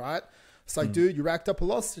myself, right? It's like, dude, you racked up a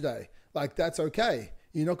loss today. Like, that's okay.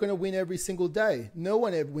 You're not going to win every single day. No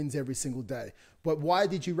one ever wins every single day. But why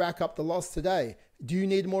did you rack up the loss today? Do you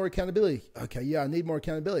need more accountability? Okay, yeah, I need more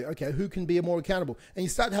accountability. Okay, who can be more accountable? And you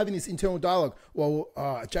start having this internal dialogue. Well,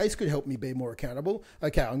 Jace could help me be more accountable.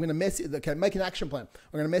 Okay, I'm going to message. Okay, make an action plan.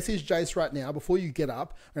 I'm going to message Jace right now before you get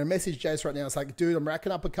up. I'm going to message Jace right now. It's like, dude, I'm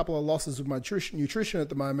racking up a couple of losses with my nutrition at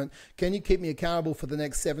the moment. Can you keep me accountable for the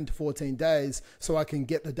next 7 to 14 days so I can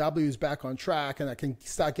get the W's back on track and I can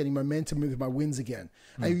start getting momentum with my wins again?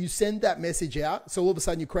 And you send that message out. So all of a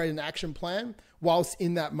sudden you create an action plan whilst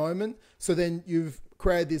in that moment. So then you've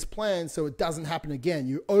created this plan so it doesn't happen again.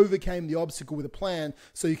 You overcame the obstacle with a plan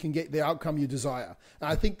so you can get the outcome you desire. And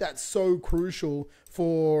I think that's so crucial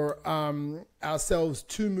for ourselves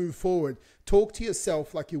to move forward. Talk to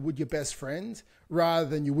yourself like you would your best friend rather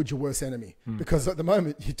than you would your worst enemy. Because at the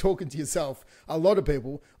moment you're talking to yourself, a lot of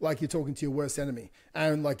people, like you're talking to your worst enemy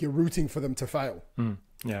and like you're rooting for them to fail.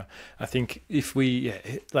 Yeah. I think if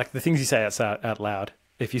like the things you say out loud,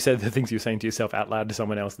 if you said the things you're saying to yourself out loud to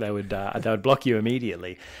someone else, they would block you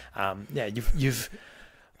immediately. I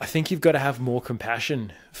think you've got to have more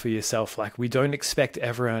compassion for yourself. Like, we don't expect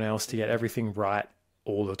everyone else to get everything right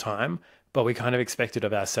all the time, but we kind of expect it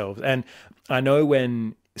of ourselves. And I know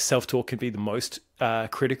when self-talk can be the most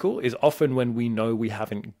critical is often when we know we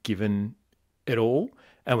haven't given it all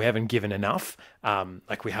and we haven't given enough.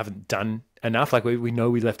 Like, we haven't done enough. Like, we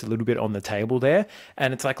know we left a little bit on the table there.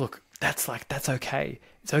 And it's like, look, that's okay.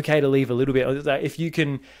 It's okay to leave a little bit. If you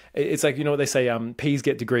can, it's like, you know what they say, P's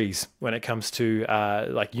get degrees when it comes to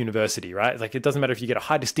like university, right? Like, it doesn't matter if you get a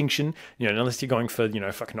high distinction, unless you're going for,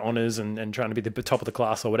 fucking honors and trying to be the top of the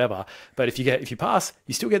class or whatever. But if you pass,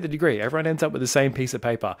 you still get the degree. Everyone ends up with the same piece of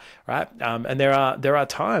paper, right? And there are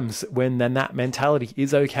times when then that mentality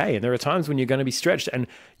is okay. And there are times when you're going to be stretched and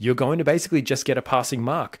you're going to basically just get a passing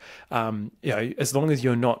mark. As long as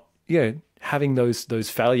you're not having those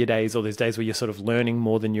failure days, or those days where you're sort of learning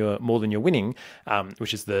more than you're winning,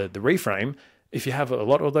 which is the reframe. If you have a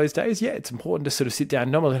lot of those days, it's important to sort of sit down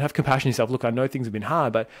normally and have compassion on yourself. Look, I know things have been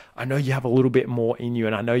hard, but I know you have a little bit more in you,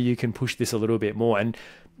 and I know you can push this a little bit more. And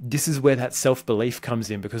this is where that self-belief comes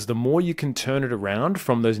in, because the more you can turn it around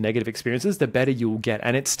from those negative experiences, the better you'll get.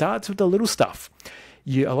 And it starts with the little stuff.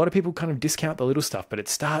 A lot of people kind of discount the little stuff, but it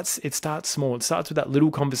starts small. It starts with that little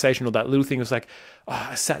conversation, or that little thing. It's like,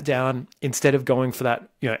 I sat down instead of going for that,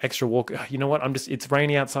 extra walk. You know what? It's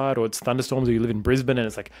rainy outside, or it's thunderstorms, or you live in Brisbane and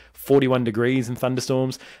it's like 41 degrees and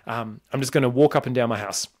thunderstorms. I'm just going to walk up and down my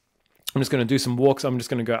house. I'm just going to do some walks. I'm just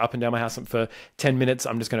going to go up and down my house for 10 minutes.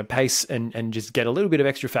 I'm just going to pace and just get a little bit of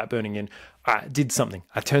extra fat burning in. I did something.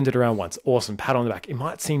 I turned it around once. Awesome. Pat on the back. It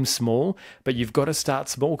might seem small, but you've got to start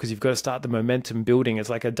small, because you've got to start the momentum building. It's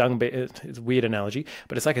like a dung beetle. It's a weird analogy,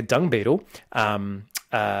 but it's like a dung beetle.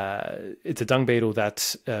 It's a dung beetle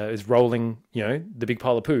that is rolling, the big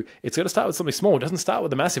pile of poo. It's got to start with something small. It doesn't start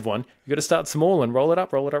with a massive one. You've got to start small and roll it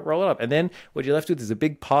up, roll it up, roll it up. And then what you're left with is a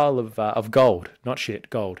big pile of gold, not shit,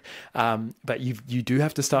 gold. But you do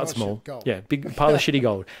have to start small. Big pile of shitty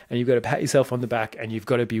gold. And you've got to pat yourself on the back, and you've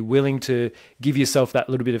got to be willing to give yourself that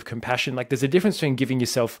little bit of compassion. Like, there's a difference between giving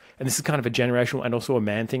yourself, and this is kind of a generational and also a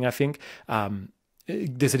man thing, I think.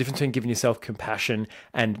 There's a difference between giving yourself compassion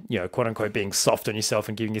and, quote unquote, being soft on yourself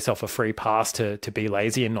and giving yourself a free pass to be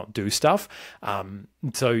lazy and not do stuff.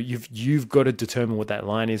 So you've got to determine what that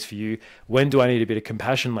line is for you. When do I need a bit of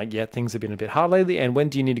compassion? Like, things have been a bit hard lately. And when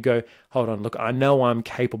do you need to go, hold on, look, I know I'm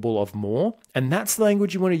capable of more. And that's the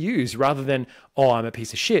language you want to use, rather than, oh, I'm a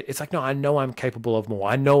piece of shit. It's like, no, I know I'm capable of more.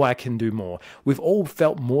 I know I can do more. We've all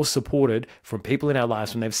felt more supported from people in our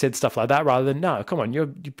lives when they've said stuff like that, rather than, no, come on, you're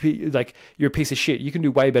a piece of shit. You can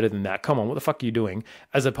do way better than that. Come on, what the fuck are you doing?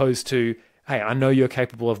 As opposed to, hey, I know you're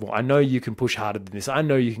capable of more. I know you can push harder than this. I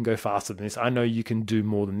know you can go faster than this. I know you can do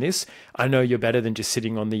more than this. I know you're better than just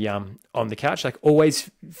sitting on the couch. Like,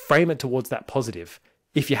 always frame it towards that positive.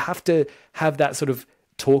 If you have to have that sort of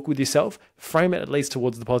talk with yourself, frame it at least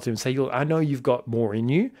towards the positive and say, look, I know you've got more in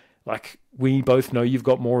you. Like, we both know you've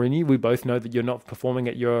got more in you. We both know that you're not performing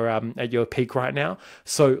at your peak right now.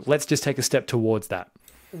 So let's just take a step towards that.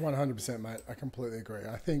 100%, mate. I completely agree.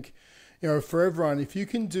 I think, for everyone, if you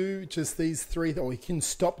can do just these three, or you can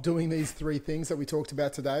stop doing these three things that we talked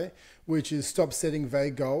about today, which is stop setting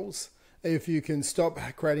vague goals, if you can stop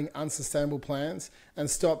creating unsustainable plans and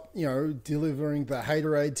stop, delivering the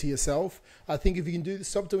haterade to yourself, I think if you can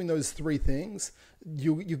stop doing those three things,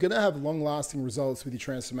 you're going to have long-lasting results with your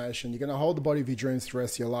transformation. You're going to hold the body of your dreams the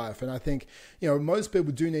rest of your life. And I think, most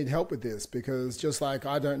people do need help with this, because just like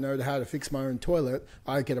I don't know how to fix my own toilet,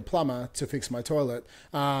 I get a plumber to fix my toilet.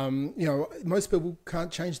 Most people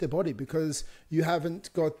can't change their body because you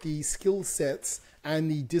haven't got the skill sets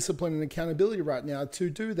and the discipline and accountability right now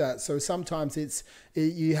to do that. So sometimes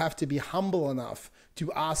you have to be humble enough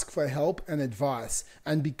to ask for help and advice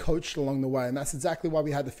and be coached along the way. And that's exactly why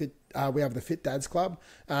we have the Fit Dads Club.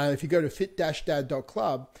 If you go to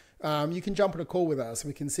fit-dad.club, you can jump on a call with us.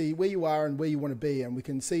 We can see where you are and where you want to be, and we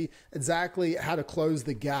can see exactly how to close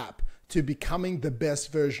the gap to becoming the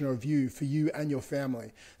best version of you for you and your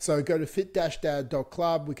family. So go to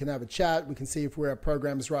fit-dad.club. We can have a chat. We can see if our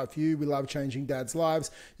program is right for you. We love changing dads'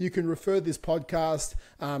 lives. You can refer this podcast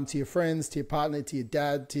to your friends, to your partner, to your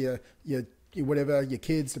dad, to your whatever, your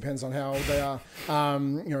kids, depends on how old they are.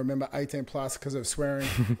 Remember 18 plus because of swearing.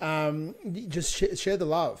 Just share the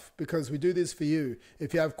love, because we do this for you.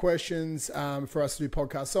 If you have questions for us to do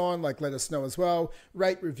podcasts on, let us know as well.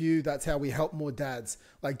 Rate, review. That's how we help more dads.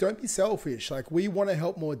 Don't be selfish. We want to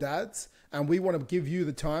help more dads, and we want to give you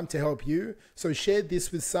the time to help you. So share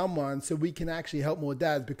this with someone so we can actually help more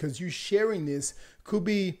dads, because you sharing this could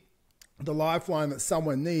be the lifeline that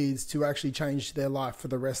someone needs to actually change their life for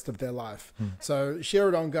the rest of their life. So share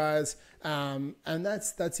it on, guys. And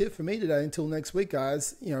that's it for me today. Until next week,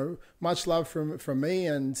 guys. Much love from me.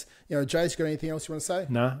 And Jace, got anything else you want to say?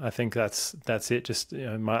 No, I think that's it. Just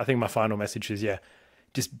I think my final message is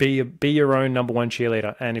just be your own number one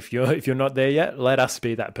cheerleader. And if you're not there yet, let us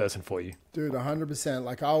be that person for you. Dude,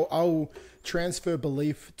 100%. I'll transfer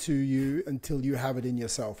belief to you until you have it in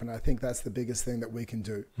yourself. And I think that's the biggest thing that we can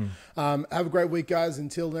do. Have a great week, guys.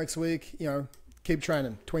 Until next week, keep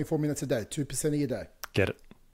training. 24 minutes a day, 2% of your day. Get it.